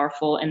more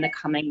powerful in the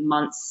coming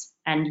months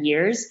and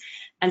years,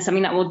 and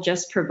something that will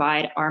just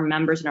provide our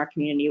members in our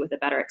community with a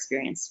better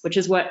experience, which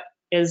is what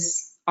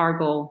is our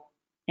goal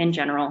in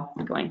general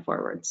going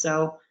forward.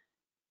 So,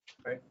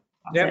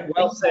 Yep,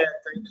 well said.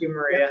 Thank you,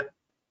 Maria.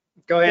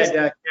 Go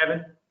ahead,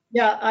 Kevin.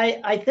 Yeah,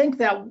 I think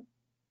that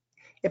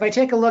if I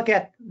take a look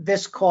at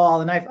this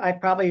call, and I've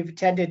probably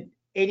attended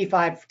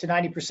 85 to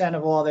 90%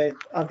 of all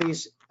of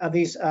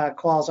these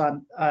calls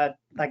on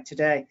like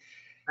today.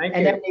 Thank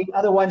and you. then the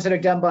other ones that are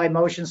done by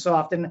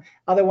Motionsoft and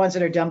other ones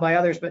that are done by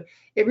others. But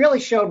it really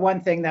showed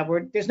one thing, that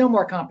there's no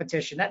more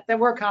competition. That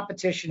word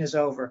competition is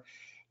over.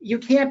 You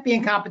can't be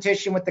in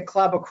competition with the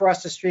club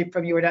across the street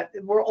from you.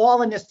 We're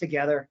all in this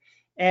together.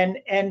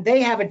 And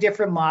they have a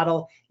different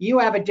model. You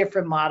have a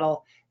different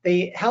model.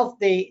 The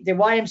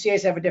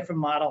YMCA's have a different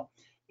model.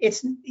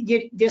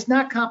 There's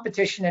not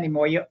competition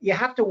anymore. You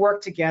have to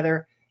work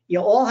together. You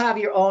all have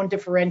your own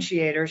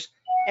differentiators.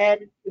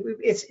 And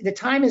the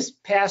time has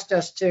passed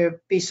us to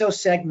be so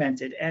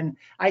segmented. And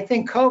I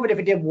think COVID, if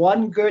it did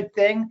one good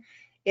thing,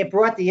 it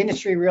brought the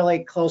industry really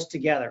close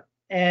together.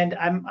 And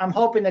I'm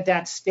hoping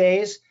that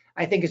stays.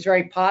 I think it's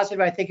very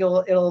positive. I think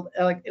it'll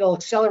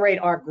accelerate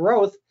our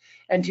growth.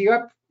 And to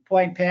your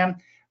point, Pam,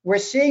 we're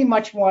seeing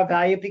much more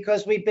value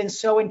because we've been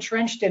so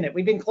entrenched in it.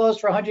 We've been closed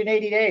for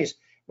 180 days.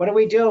 What are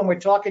we doing? We're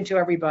talking to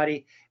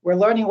everybody. We're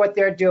learning what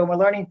they're doing. We're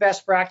learning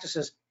best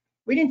practices.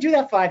 We didn't do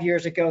that 5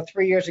 years ago,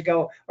 3 years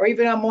ago, or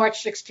even on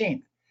March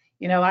 16th.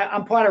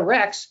 I'm part of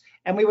Rex,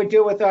 and we would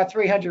do it with our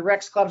 300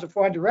 Rex clubs or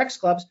 400 Rex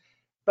clubs,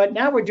 but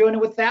now we're doing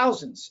it with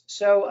thousands.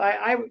 So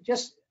I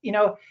just,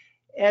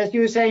 as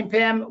you were saying,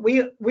 Pam,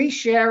 we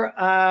share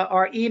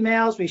our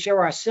emails, we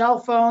share our cell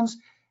phones.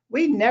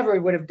 We never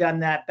would have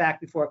done that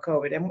back before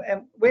COVID.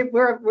 And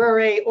we're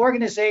a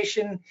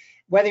organization,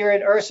 whether you're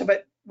in IHRSA,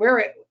 but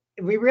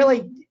we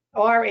really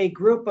are a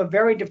group of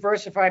very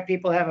diversified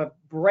people, have a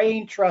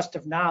brain trust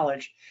of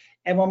knowledge.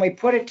 And when we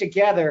put it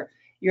together,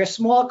 your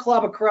small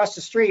club across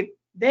the street,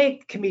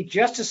 they can be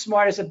just as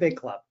smart as a big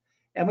club.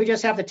 And we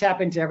just have to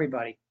tap into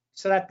everybody.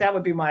 So that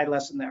would be my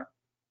lesson there.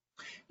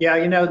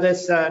 Yeah,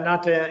 this,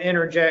 not to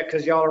interject,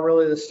 because y'all are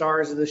really the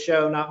stars of the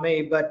show, not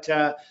me, but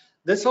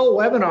this whole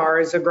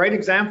webinar is a great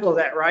example of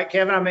that, right,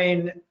 Kevin? I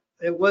mean,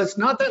 it was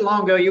not that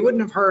long ago, you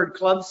wouldn't have heard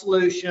Club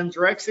Solutions,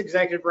 Rex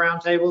Executive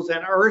Roundtables,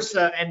 and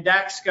IHRSA and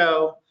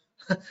DAXCO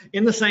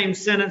in the same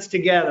sentence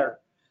together,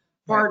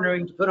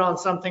 partnering to put on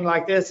something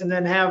like this, and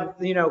then have,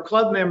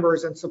 club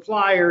members and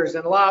suppliers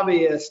and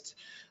lobbyists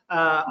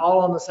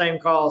all on the same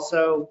call.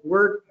 So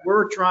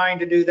we're trying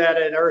to do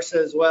that at IHRSA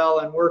as well,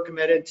 and we're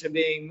committed to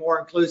being more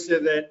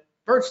inclusive at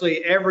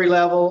virtually every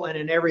level and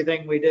in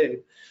everything we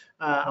do.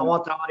 I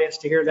want the audience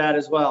to hear that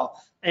as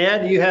well.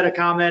 Ed, you had a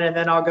comment, and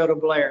then I'll go to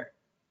Blair.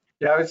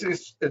 Yeah,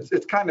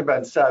 it's kind of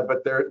been said,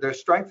 but there's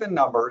strength in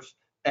numbers,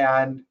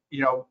 and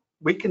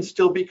we can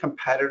still be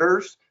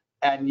competitors,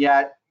 and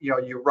yet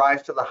you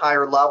rise to the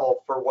higher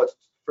level for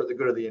the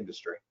good of the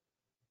industry.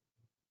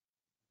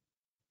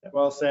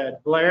 Well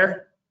said.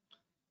 Blair?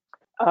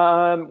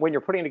 When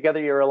you're putting together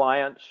your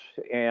alliance,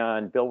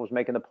 and Bill was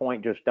making the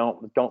point, just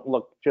don't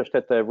look just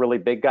at the really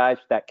big guys.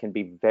 That can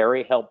be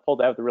very helpful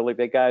to have the really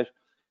big guys,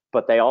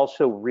 but they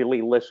also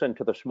really listen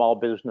to the small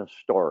business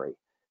story.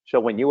 So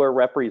when you are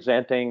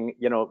representing,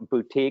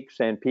 boutiques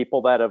and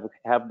people that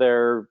have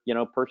their,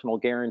 personal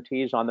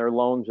guarantees on their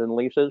loans and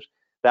leases,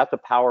 that's a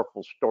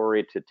powerful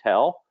story to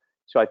tell.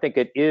 So I think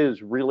it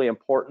is really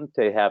important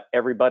to have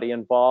everybody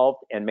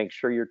involved and make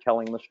sure you're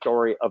telling the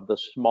story of the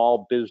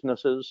small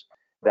businesses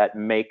that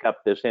make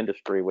up this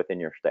industry within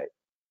your state.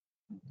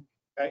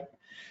 Okay.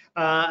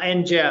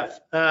 And Jeff,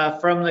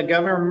 from the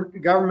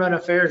government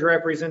affairs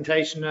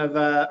representation of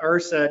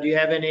URSA, do you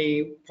have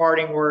any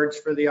parting words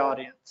for the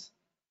audience?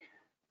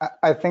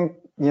 I think,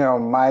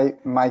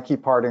 my key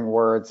parting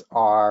words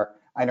are,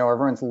 I know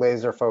everyone's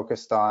laser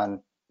focused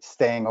on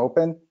staying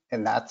open,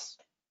 and that's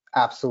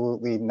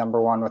absolutely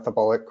number one with a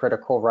bullet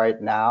critical right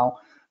now.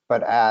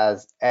 But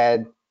as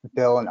Ed,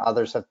 Bill, and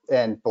others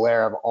and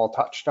Blair have all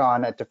touched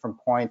on at different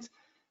points,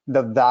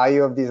 the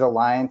value of these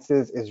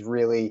alliances is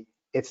really,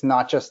 it's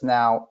not just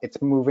now,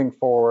 it's moving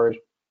forward.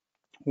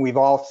 We've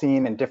all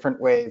seen in different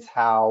ways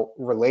how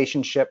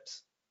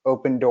relationships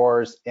open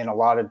doors in a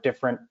lot of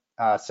different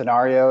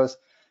scenarios,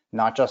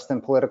 not just in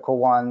political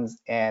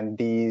ones. And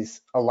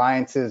these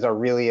alliances are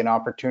really an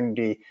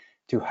opportunity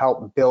to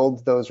help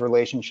build those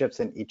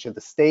relationships in each of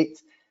the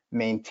states,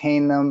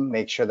 maintain them,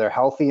 make sure they're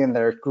healthy and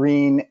they're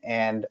green.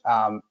 And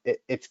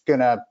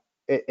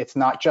it's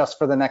not just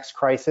for the next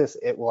crisis.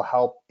 It will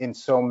help in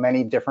so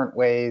many different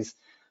ways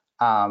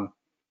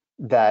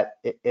that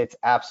it's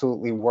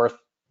absolutely worth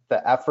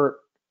the effort.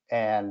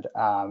 And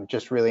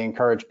just really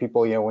encourage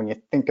people, when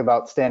you think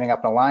about standing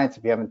up an alliance,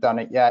 if you haven't done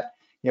it yet,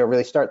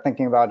 really start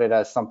thinking about it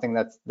as something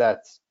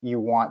that's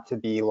you want to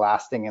be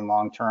lasting and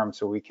long term,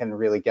 so we can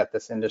really get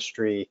this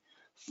industry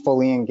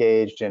fully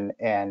engaged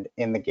and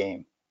in the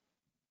game.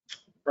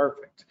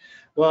 Perfect.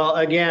 Well,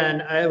 again,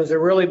 it was a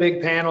really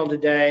big panel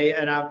today,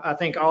 and I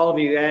think all of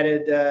you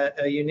added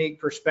a unique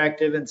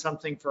perspective and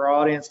something for our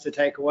audience to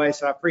take away.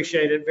 So I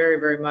appreciate it very,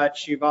 very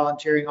much, you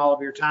volunteering all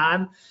of your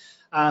time.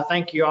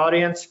 Thank you,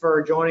 audience,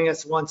 for joining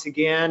us once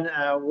again.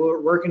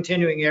 We're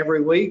continuing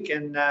every week,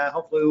 and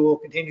hopefully we will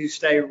continue to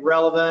stay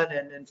relevant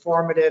and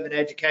informative and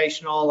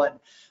educational and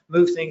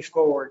move things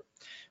forward.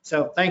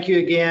 So thank you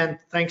again.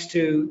 Thanks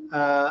to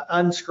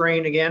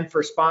Unscreen again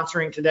for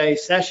sponsoring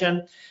today's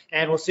session.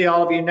 And we'll see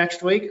all of you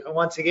next week,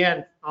 once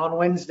again, on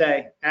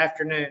Wednesday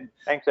afternoon.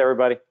 Thanks,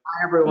 everybody.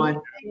 Bye,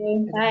 everyone.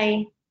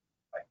 Bye.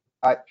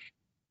 Bye.